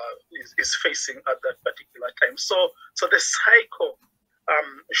 is facing at that particular time. So the cycle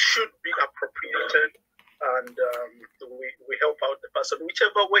should be appropriated, and we help out the person,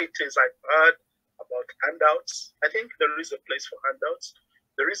 whichever way it is. I've heard about handouts. I think there is a place for handouts.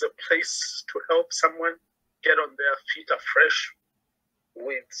 There is a place to help someone get on their feet afresh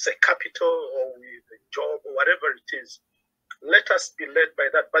with, say, capital or with a job or whatever it is. Let us be led by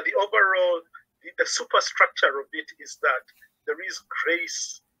that. But the overall, the superstructure of it is that there is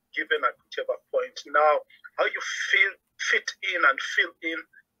grace given at whichever point. Now, how you fit in and fill in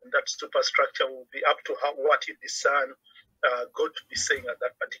that superstructure will be up to what you discern God to be saying at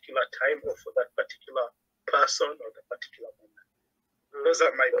that particular time, or for that particular person or the particular moment. Those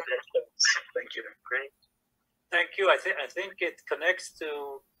are my thoughts. Thank you. Great. Thank you. I think it connects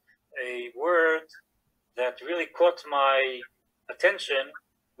to a word that really caught my attention,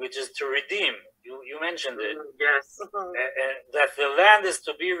 which is to redeem. You mentioned it. Yes. That the land is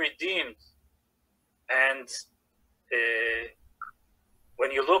to be redeemed. And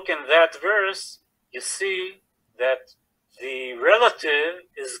when you look in that verse, you see that the relative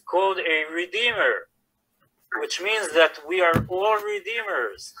is called a redeemer, which means that we are all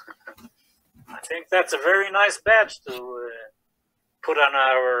redeemers. I think that's a very nice badge to put on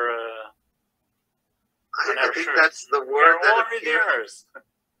our I think shirt. that's the word that redeemers.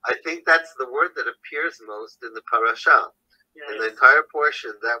 I think that's the word that appears most in the parasha. Yes. In the entire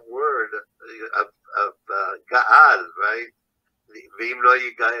portion, that word of Gaal, right? V'im lo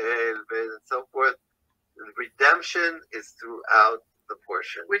yigael, and so forth. Redemption is throughout the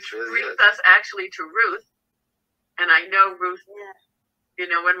portion. Which really brings is. us actually to Ruth. And I know Ruth, you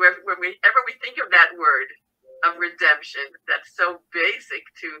know, whenever we think of that word of redemption, that's so basic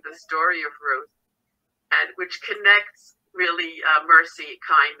to the story of Ruth, and which connects really mercy,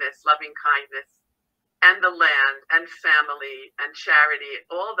 kindness, loving kindness, and the land, and family, and charity,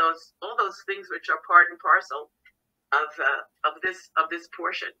 all those things which are part and parcel of this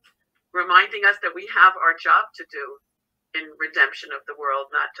portion, reminding us that we have our job to do in redemption of the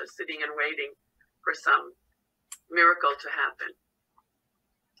world, not just sitting and waiting for some miracle to happen.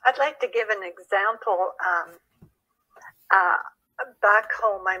 I'd like to give an example. Back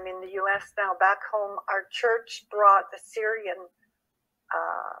home, I'm in the U.S. now. Back home, our church brought a Syrian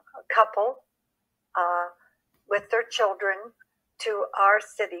couple with their children to our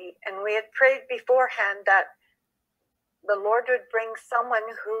city, and we had prayed beforehand that the Lord would bring someone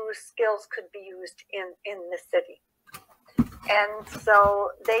whose skills could be used in the city. And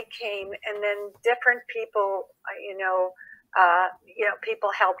so they came, and then different people,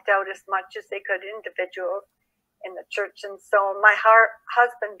 people helped out as much as they could, individuals in the church. And so my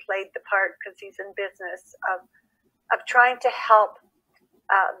husband played the part, because he's in business, of trying to help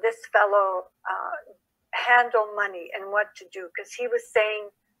this fellow handle money and what to do, because he was saying,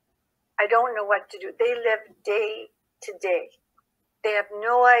 I don't know what to do. They live day to day. They have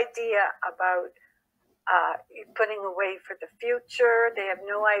no idea about putting away for the future. They have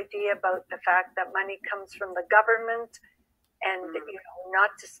no idea about the fact that money comes from the government, and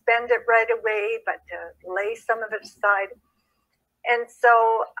not to spend it right away, but to lay some of it aside. And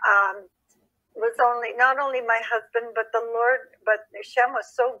so it was not only my husband, but the Lord, but Hashem was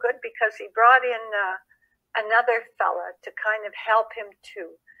so good, because he brought in another fella to kind of help him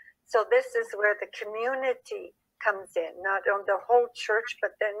too. So this is where the community comes in, not on the whole church,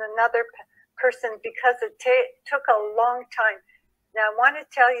 but then another person, because it took a long time. Now, I want to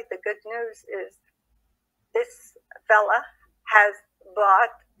tell you the good news is this fella has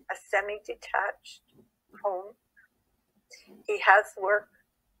bought a semi-detached home. He has work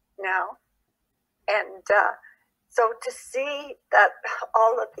now. And so to see that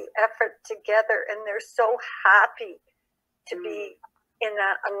all of the effort together, and they're so happy to be in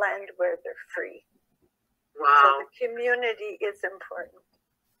a land where they're free. Wow. So the community is important.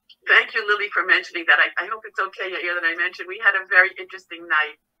 Thank you, Lily, for mentioning that. I hope it's okay, Yair, that I mentioned we had a very interesting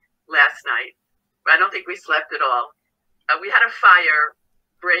night last night. I don't think we slept at all. We had a fire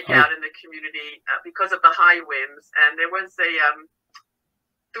break out in the community because of the high winds, and there was a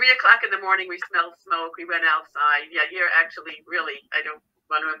 3 o'clock in the morning. We smelled smoke. We went outside. Yair actually really, I don't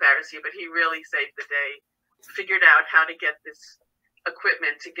want to embarrass you, but he really saved the day. Figured out how to get this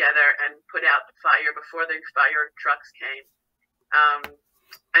equipment together and put out the fire before the fire trucks came.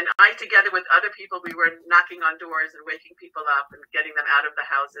 And I, together with other people, we were knocking on doors and waking people up and getting them out of the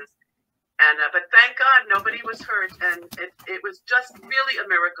houses. And but thank God nobody was hurt, and it was just really a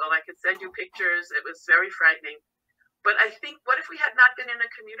miracle. I could send you pictures. It was very frightening. But I think, what if we had not been in a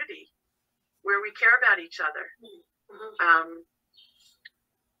community where we care about each other?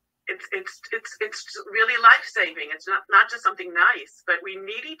 It's really life-saving. It's not just something nice, but we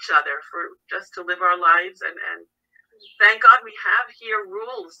need each other for just to live our lives. And thank God we have here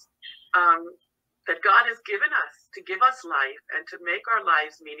rules that God has given us to give us life and to make our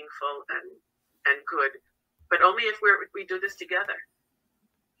lives meaningful and good, but only if we do this together.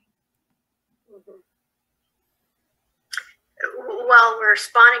 While we're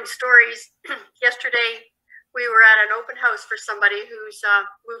spawning stories, yesterday we were at an open house for somebody who's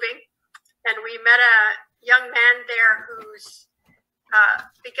moving, and we met a young man there who's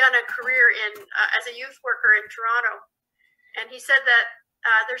begun a career as a youth worker in Toronto. And he said that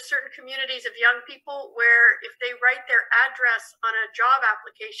there's certain communities of young people where if they write their address on a job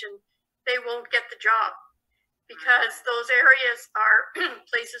application, they won't get the job, because those areas are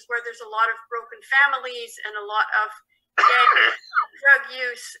places where there's a lot of broken families and a lot of drug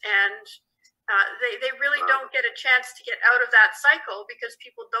use, and they really don't get a chance to get out of that cycle because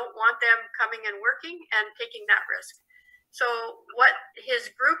people don't want them coming and working and taking that risk. So what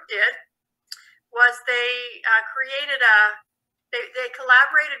his group did was they created they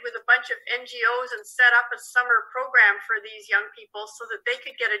collaborated with a bunch of NGOs and set up a summer program for these young people so that they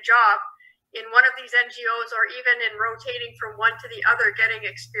could get a job in one of these NGOs, or even in rotating from one to the other, getting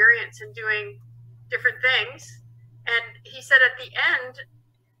experience and doing different things. And he said at the end,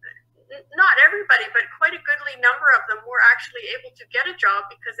 not everybody, but quite a goodly number of them were actually able to get a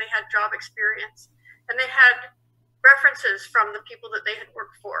job because they had job experience. And they had references from the people that they had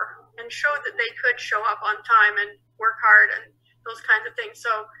worked for and showed that they could show up on time and work hard and those kinds of things. So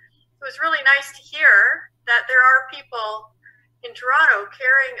it was really nice to hear that there are people in Toronto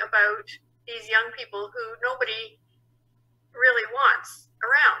caring about these young people who nobody really wants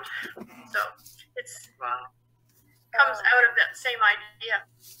around. So it's comes out of that same idea.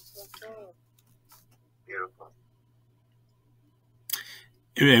 Beautiful.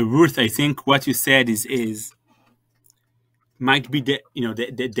 Ruth, I think what you said is might be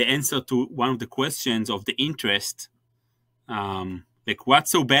the answer to one of the questions of the interest. Like,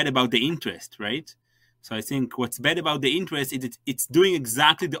 what's so bad about the interest, right? So I think what's bad about the interest is it's doing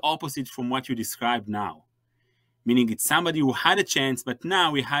exactly the opposite from what you described now. Meaning it's somebody who had a chance, but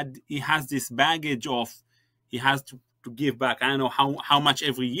now he has this baggage of he has to give back. I don't know how much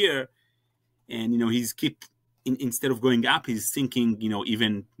every year, and he's instead of going up, he's sinking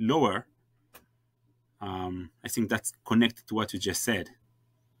even lower. I think that's connected to what you just said.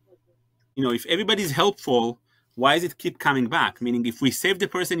 If everybody's helpful, why does it keep coming back? Meaning, if we save the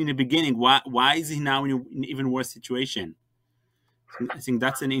person in the beginning, why is he now in an even worse situation? I think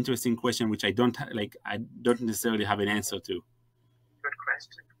that's an interesting question, which I don't necessarily have an answer to. Good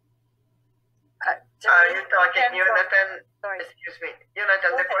question. You're talking, Jonathan. Excuse me,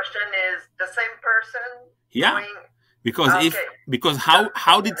 Jonathan. The question is the same person. Yeah, because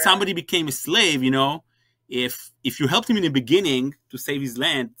how did somebody become a slave? If you helped him in the beginning to save his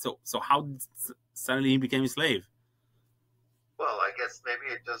land, so how did suddenly he became a slave? Well, I guess maybe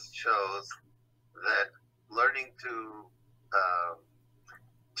it just shows that learning to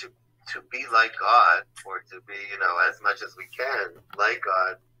be like God, or to be, as much as we can like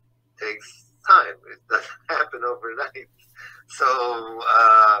God, takes time. It doesn't happen overnight. So,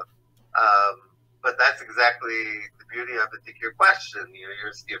 but that's exactly the beauty of it. Your question,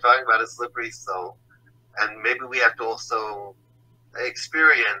 you're talking about a slippery slope, and maybe we have to also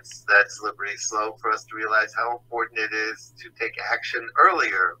experience that slippery slope for us to realize how important it is to take action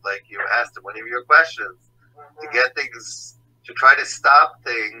earlier, like you asked in one of your questions, to get things, to try to stop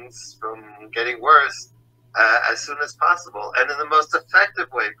things from getting worse as soon as possible and in the most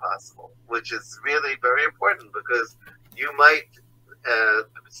effective way possible, which is really very important, because you might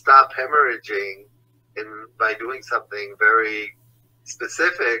stop hemorrhaging by doing something very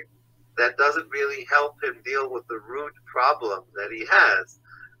specific that doesn't really help him deal with the root problem that he has.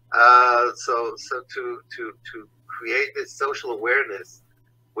 So to create this social awareness,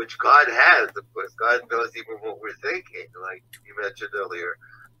 which God has, of course, God knows even what we're thinking, like you mentioned earlier,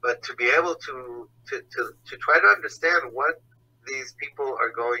 but to be able to try to understand what these people are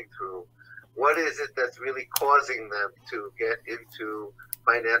going through, what is it that's really causing them to get into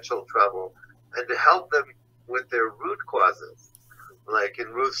financial trouble, and to help them with their root causes. Like in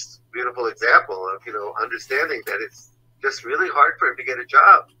Ruth's beautiful example of, understanding that it's just really hard for him to get a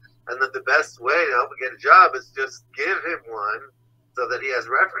job, and that the best way to help him get a job is just give him one so that he has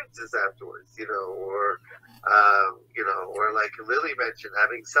references afterwards, or like Lily mentioned,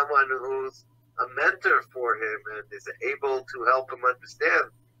 having someone who's a mentor for him and is able to help him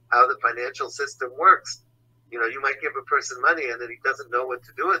understand how the financial system works. You might give a person money and then he doesn't know what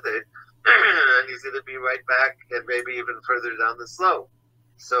to do with it, and he's going to be right back and maybe even further down the slope.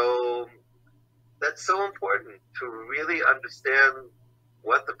 So that's so important to really understand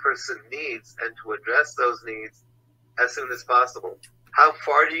what the person needs and to address those needs as soon as possible. How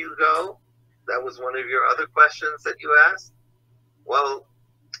far do you go? That was one of your other questions that you asked. Well,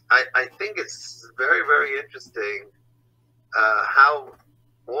 I think it's very, very interesting how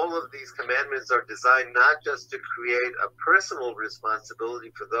all of these commandments are designed not just to create a personal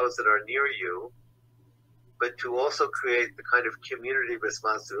responsibility for those that are near you, but to also create the kind of community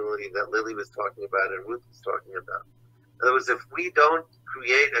responsibility that Lily was talking about and Ruth was talking about. In other words, if we don't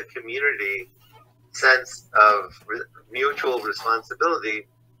create a community sense of mutual responsibility,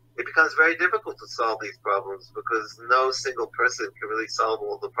 it becomes very difficult to solve these problems because no single person can really solve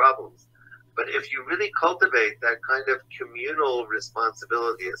all the problems. But if you really cultivate that kind of communal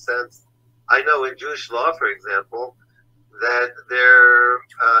responsibility, a sense, I know in Jewish law, for example, that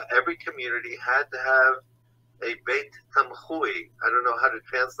every community had to have a Beit Tamchui. I don't know how to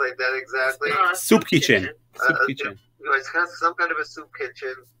translate that exactly. Soup kitchen. It's some kind of a soup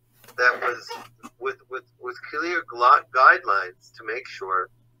kitchen that was with clear guidelines to make sure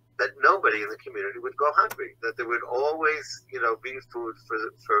that nobody in the community would go hungry, that there would always, be food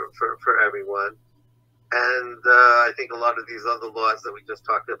for everyone. And I think a lot of these other laws that we just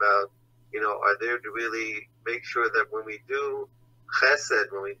talked about, are there to really make sure that when we do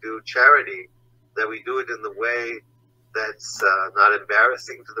chesed, when we do charity, that we do it in the way that's not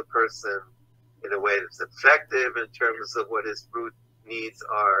embarrassing to the person, in a way that's effective in terms of what his root needs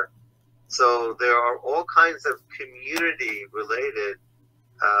are. So there are all kinds of community-related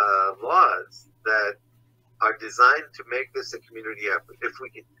laws that are designed to make this a community effort.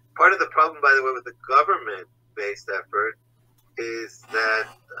 Part of the problem, by the way, with the government-based effort is that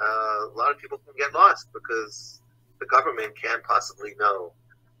a lot of people can get lost because the government can't possibly know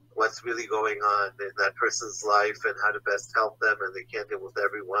what's really going on in that person's life and how to best help them, and they can't deal with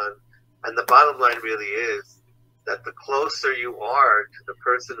everyone. And the bottom line really is that the closer you are to the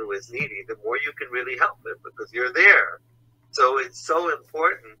person who is needy, the more you can really help them because you're there. So it's so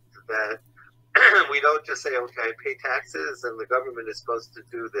important that we don't just say, okay, I pay taxes and the government is supposed to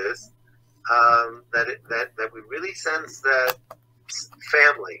do this, that we really sense that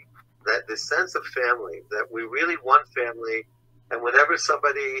family, that this sense of family, that we really want family, and whenever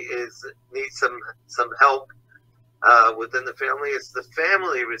somebody needs some help within the family, it's the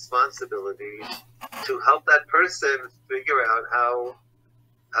family responsibility to help that person figure out how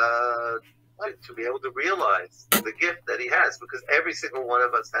to be able to realize the gift that he has, because every single one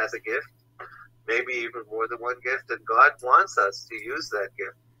of us has a gift, maybe even more than one gift, and God wants us to use that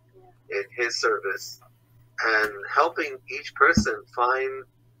gift in his service, and helping each person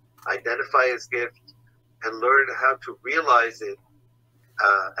identify his gift and learn how to realize it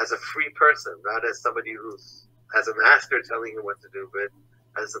as a free person, not as somebody who's as a master telling him what to do, but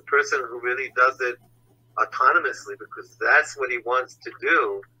as a person who really does it autonomously because that's what he wants to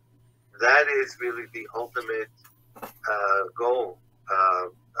do. That is really the ultimate goal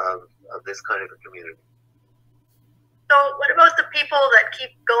of this kind of a community. So what about the people that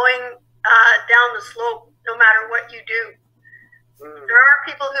keep going down the slope no matter what you do? There are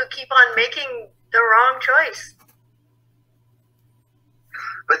people who keep on making the wrong choice.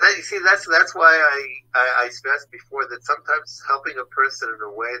 But you see, that's why I stressed before that sometimes helping a person in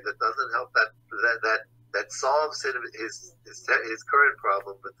a way that doesn't help that solves his current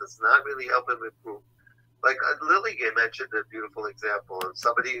problem, but does not really help him improve. Like Lily mentioned a beautiful example of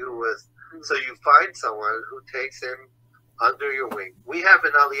somebody who was. So you find someone who takes him under your wing. We have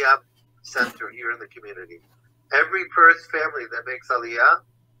an Aliyah center here in the community. Every first family that makes Aliyah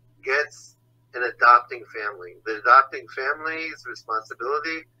gets an adopting family. The adopting family's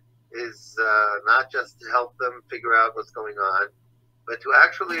responsibility is not just to help them figure out what's going on, but to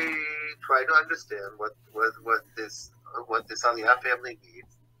actually try to understand what this Aliyah family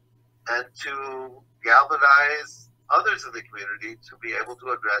needs, and to galvanize others in the community to be able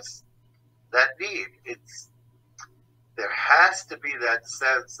to address that need. There has to be that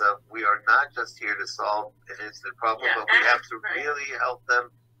sense of we are not just here to solve an instant problem, but we have to really help them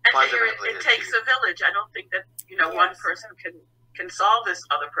fundamentally. It takes a village. I don't think that one person can solve this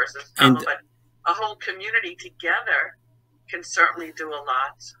other person's problem, but a whole community together can certainly do a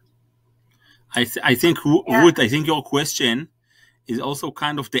lot. I think Ruth, I think your question is also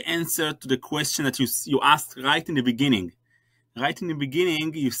kind of the answer to the question that you asked right in the beginning. Right in the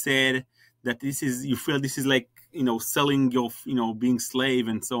beginning, you said that you feel this is like, selling your, being slave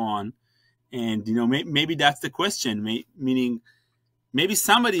and so on. And, maybe that's the question, meaning maybe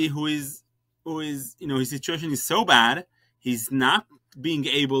somebody who is, his situation is so bad, he's not being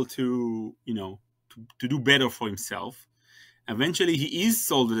able to, to do better for himself. Eventually, he is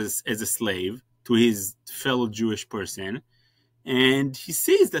sold as a slave to his fellow Jewish person. And he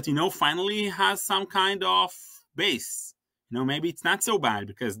sees that, finally he has some kind of base. Maybe it's not so bad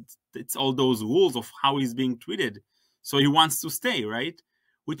because it's all those rules of how he's being treated. So he wants to stay, right?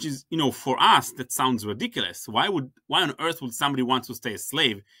 Which is, for us, that sounds ridiculous. Why on earth would somebody want to stay a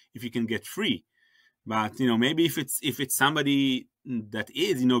slave if you can get free? But, maybe if it's somebody that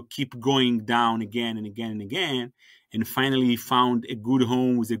is, keep going down again and again and again, and finally found a good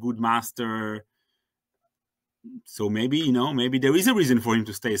home with a good master. So maybe, maybe there is a reason for him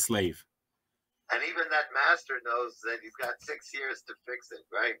to stay a slave. And even that master knows that he's got 6 years to fix it,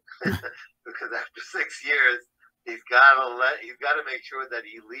 right? Because after 6 years, he's got to make sure that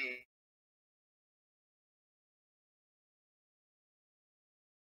he leaves.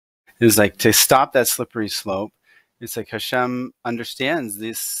 It's like to stop that slippery slope. It's like Hashem understands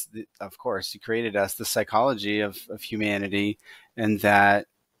this. Of course, He created us, the psychology of humanity, and that,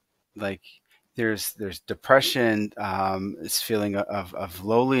 like, there's depression, this feeling of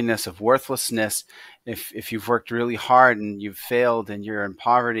lowliness, of worthlessness. If you've worked really hard and you've failed and you're in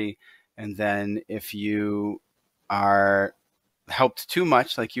poverty, and then if you are helped too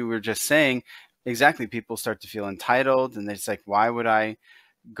much, like you were just saying, exactly, people start to feel entitled, and it's like, why would I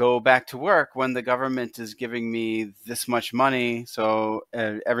go back to work when the government is giving me this much money so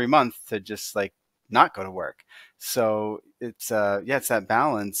every month to just like not go to work? So it's it's that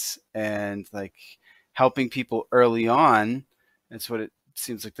balance, and like helping people early on. That's what it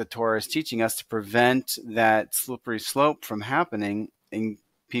seems like the Torah is teaching us, to prevent that slippery slope from happening and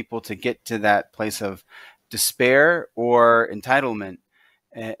people to get to that place of despair or entitlement.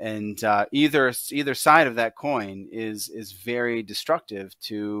 And either side of that coin is very destructive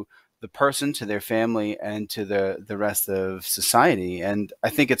to the person, to their family, and to the rest of society. And I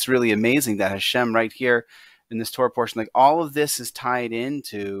think it's really amazing that Hashem right here in this Torah portion, like all of this is tied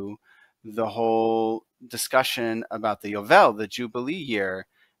into the whole discussion about the Yovel, the Jubilee year,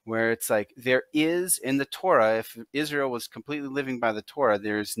 where it's like there is in the Torah, if Israel was completely living by the Torah,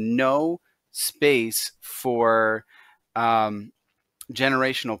 there's no space for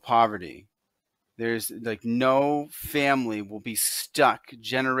generational poverty. There's like no family will be stuck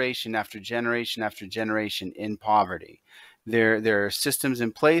generation after generation after generation in poverty. There are systems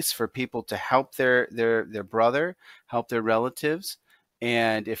in place for people to help their brother, help their relatives,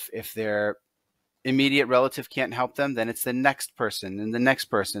 and if their immediate relative can't help them, then it's the next person and the next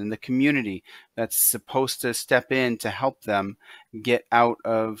person in the community that's supposed to step in to help them get out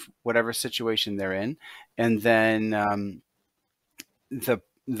of whatever situation they're in, and then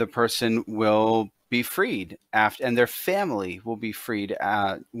the person will be freed after, and their family will be freed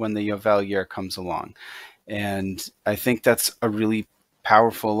when the Yovel year comes along. And I think that's a really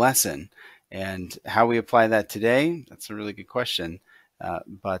powerful lesson. And how we apply that today, that's a really good question.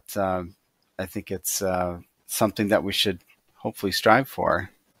 But I think it's something that we should hopefully strive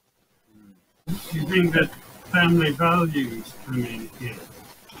for. Do you think that family values come in here?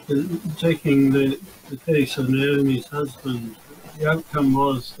 Taking the case of Naomi's husband, the outcome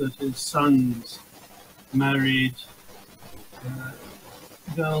was that his sons married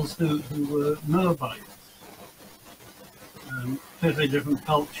girls who were Moabites. Totally different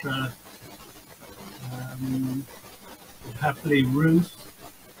culture. Happily, Ruth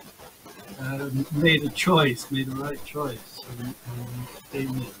made the right choice, and she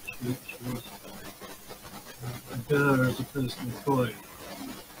was a girl as opposed to a boy.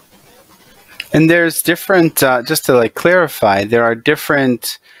 And there's different, just to like clarify, there are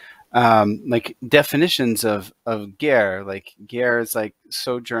different like definitions of ger. Like ger is like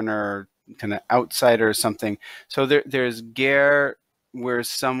sojourner, kind of outsider or something. So there's ger where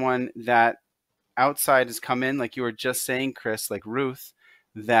someone that outsiders come in, like you were just saying, Chris, like Ruth,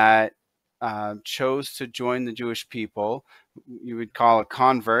 that chose to join the Jewish people. You would call a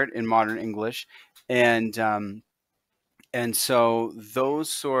convert in modern English, and so those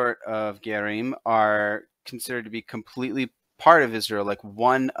sort of gerim are considered to be completely part of Israel, like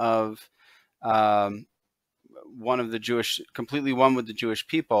one of the Jewish, completely one with the Jewish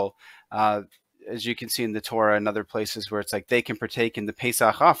people. As you can see in the Torah and other places where it's like they can partake in the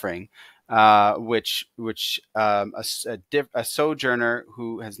Pesach offering, which a sojourner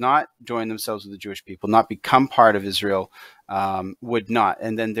who has not joined themselves with the Jewish people, not become part of Israel, would not.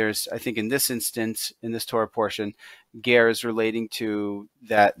 And then there's, I think in this instance, in this Torah portion, ger is relating to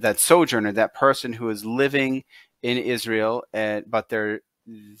that sojourner, that person who is living in Israel, but they're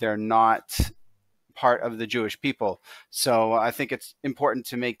not part of the Jewish people. So I think it's important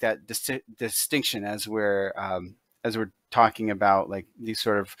to make that distinction as we're talking about like these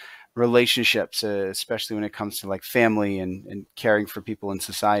sort of relationships, especially when it comes to like family and caring for people in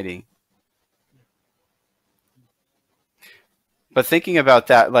society. But thinking about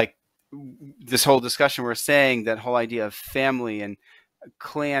that, like this whole discussion, we're saying that whole idea of family and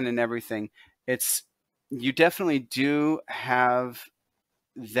clan and everything, you definitely do have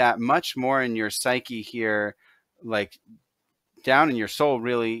that much more in your psyche here, like down in your soul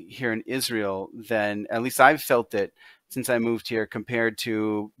really here in Israel, than at least I've felt it since I moved here compared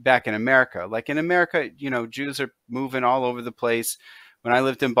to back in America. Like in America, Jews are moving all over the place. When I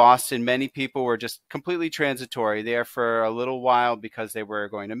lived in Boston, many people were just completely transitory there for a little while because they were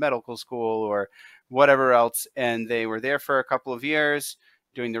going to medical school or whatever else. And they were there for a couple of years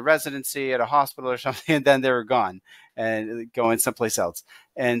doing the residency at a hospital or something, and then they were gone and going someplace else.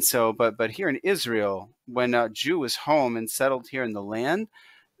 And so, but here in Israel, when a Jew is home and settled here in the land,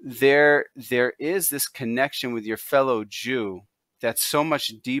 there is this connection with your fellow Jew that's so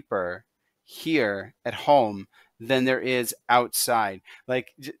much deeper here at home than there is outside.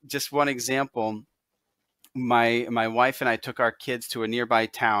 Like just one example, my wife and I took our kids to a nearby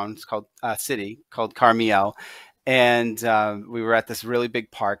town, it's called city called Carmiel, and we were at this really big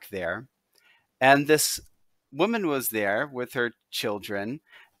park there, and this woman was there with her children,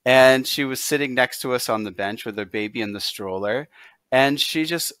 and she was sitting next to us on the bench with her baby in the stroller, and she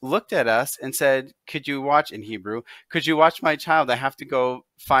just looked at us and said, "Could you watch," in Hebrew, "could you watch my child? I have to go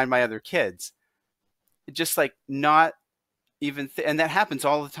find my other kids." Just like not even, and that happens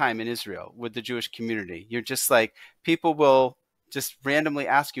all the time in Israel with the Jewish community. You're just like, people will just randomly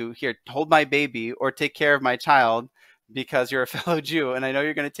ask you, "Here, hold my baby or take care of my child because you're a fellow Jew, and I know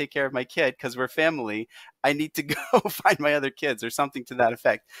you're going to take care of my kid because we're family. I need to go find my other kids," or something to that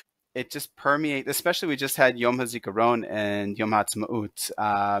effect. It just permeates, especially we just had Yom HaZikaron and Yom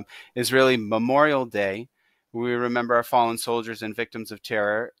HaTzmaut, Israeli Memorial Day. We remember our fallen soldiers and victims of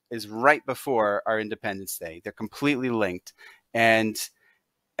terror is right before our Independence Day. They're completely linked. And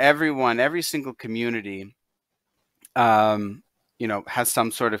every single community, has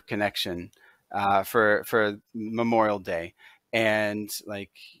some sort of connection for Memorial Day. And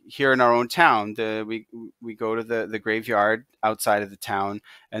like here in our own town, we go to the graveyard outside of the town,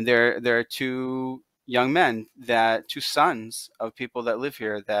 and there are two young men, two sons of people that live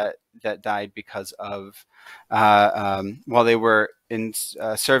here that died because of while they were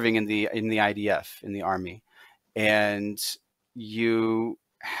serving in the IDF, in the army. And you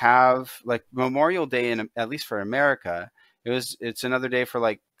have like Memorial Day, at least for America, it's another day for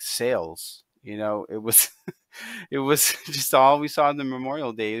like sales. It was it was just all we saw on the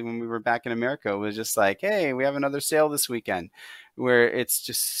Memorial Day when we were back in America. It was just like, hey, we have another sale this weekend, where it's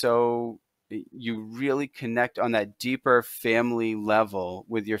just so you really connect on that deeper family level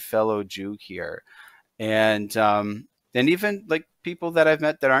with your fellow Jew here. And even like people that I've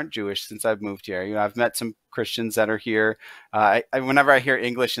met that aren't Jewish since I've moved here. I've met some Christians that are here. Whenever I hear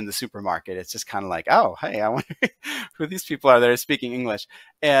English in the supermarket, it's just kind of like, oh, hey, I wonder who these people are that are speaking English.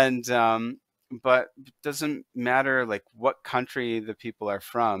 And but it doesn't matter like what country the people are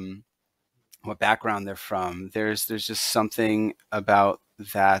from, what background they're from. There's just something about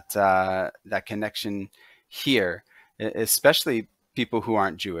that connection here, especially people who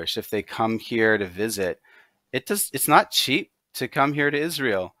aren't Jewish. If they come here to visit, it's not cheap to come here to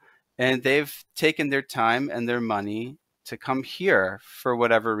Israel, and they've taken their time and their money to come here for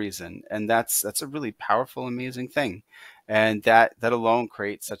whatever reason, and that's a really powerful, amazing thing, and that alone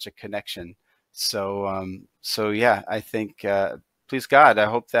creates such a connection. So yeah, I think please God, I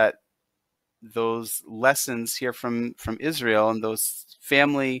hope that those lessons here from Israel and those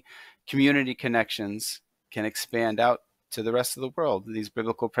family community connections can expand out to the rest of the world. These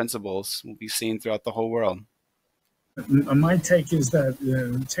biblical principles will be seen throughout the whole world. My take is that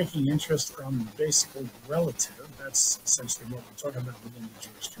taking interest from basically relative, that's essentially what we're talking about within the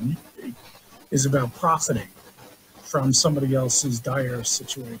Jewish community, is about profiting from somebody else's dire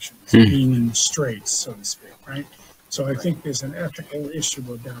situations, being in the straits, so to speak, right? So I think there's an ethical issue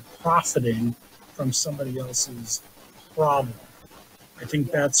about profiting from somebody else's problem. I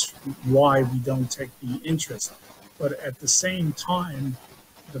think that's why we don't take the interest. But at the same time,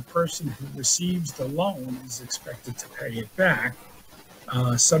 the person who receives the loan is expected to pay it back,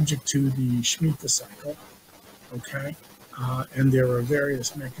 subject to the Shmitah cycle, okay? And there are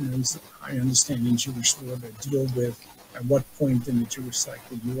various mechanisms, I understand, in Jewish law that deal with at what point in the Jewish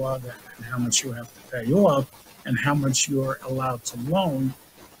cycle you are, and how much you have to pay off, and how much you're allowed to loan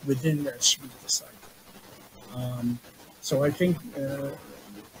within that Shmitah cycle. So I think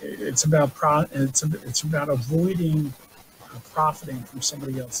it's about avoiding profiting from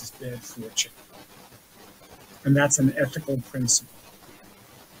somebody else's bad fortune, and that's an ethical principle.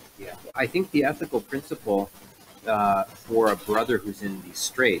 Yeah, I think the ethical principle for a brother who's in these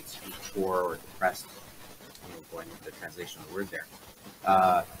straits, who's poor or depressed, going with the translation of the word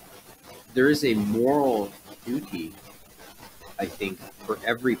there is a moral duty, I think, for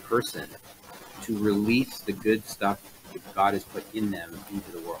every person to release the good stuff that God has put in them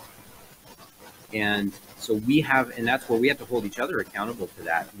into the world. And so and that's where we have to hold each other accountable to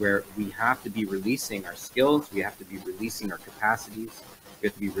that, where we have to be releasing our skills, we have to be releasing our capacities, we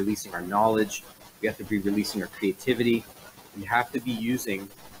have to be releasing our knowledge, we have to be releasing our creativity, we have to be using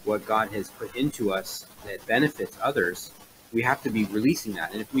what God has put into us that benefits others. We have to be releasing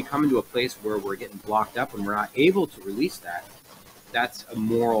that. And if we come into a place where we're getting blocked up and we're not able to release that, that's a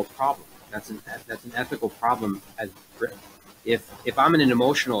moral problem. That's an ethical problem. If I'm in an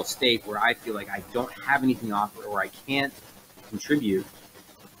emotional state where I feel like I don't have anything to offer or I can't contribute,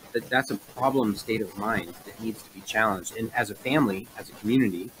 that's a problem state of mind that needs to be challenged. And as a family, as a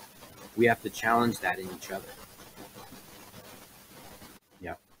community, we have to challenge that in each other.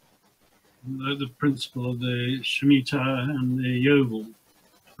 Yeah. The principle of the Shmitah and the Yovel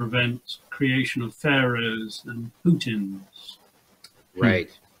to prevent creation of pharaohs and Putins. Right.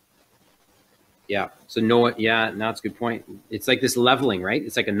 Yeah. So that's a good point. It's like this leveling, right?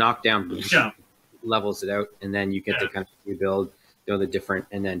 It's like a knockdown. Yeah. Levels it out, and then you get to kind of rebuild, the different,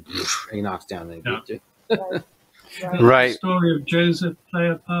 and then it knocks down. Right. Right. The story of Joseph play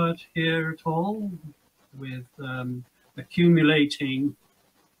a part here at all with accumulating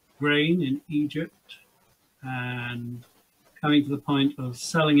grain in Egypt and coming to the point of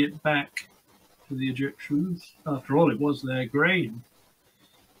selling it back to the Egyptians. After all, it was their grain.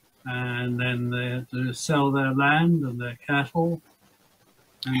 And then they had to sell their land and their cattle,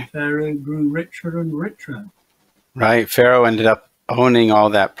 and Pharaoh grew richer and richer. Right. Pharaoh ended up owning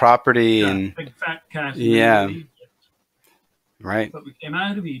all that property and big fat cat. Yeah. Right. But we came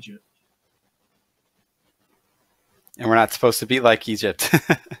out of Egypt. And we're not supposed to be like Egypt.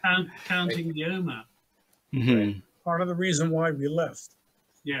 Counting the Oma. Mm-hmm. Part of the reason why we left.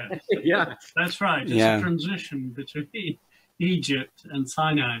 Yeah. Yeah. That's right. It's a transition between Egypt and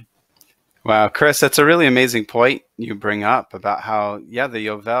Sinai. Wow, Chris, that's a really amazing point you bring up about how, the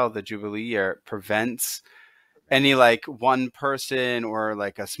Yovel, the Jubilee year, prevents any like one person or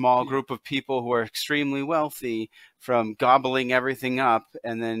like a small group of people who are extremely wealthy from gobbling everything up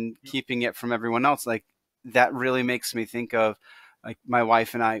and then keeping it from everyone else. Like that really makes me think of like my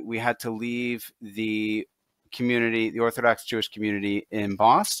wife and I, we had to leave the community, the Orthodox Jewish community in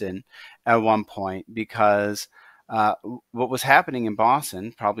Boston at one point because what was happening in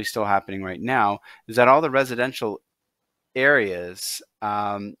Boston, probably still happening right now, is that all the residential areas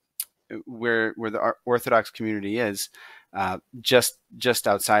where the Orthodox community is, just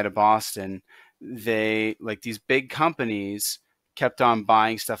outside of Boston, they like these big companies kept on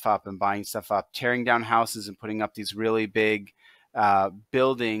buying stuff up, tearing down houses and putting up these really big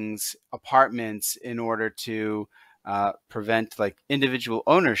buildings, apartments in order to prevent like individual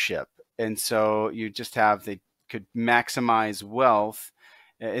ownership. And so you just they could maximize wealth,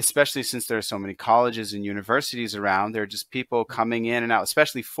 especially since there are so many colleges and universities around. There are just people coming in and out,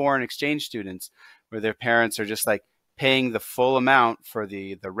 especially foreign exchange students, where their parents are just like paying the full amount for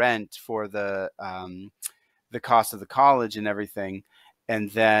the rent, for the cost of the college and everything.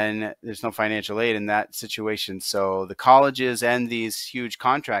 And then there's no financial aid in that situation. So the colleges and these huge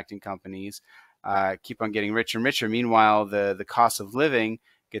contracting companies keep on getting richer and richer. Meanwhile, the cost of living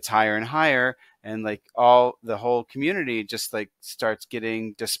gets higher and higher, and like the whole community just like starts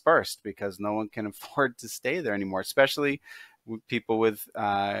getting dispersed because no one can afford to stay there anymore, especially with people with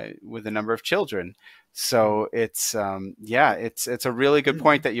a number of children. So it's a really good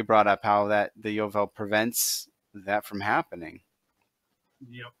point that you brought up, how that the Yovel prevents that from happening.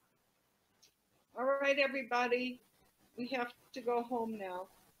 Yep. All right, everybody. We have to go home now.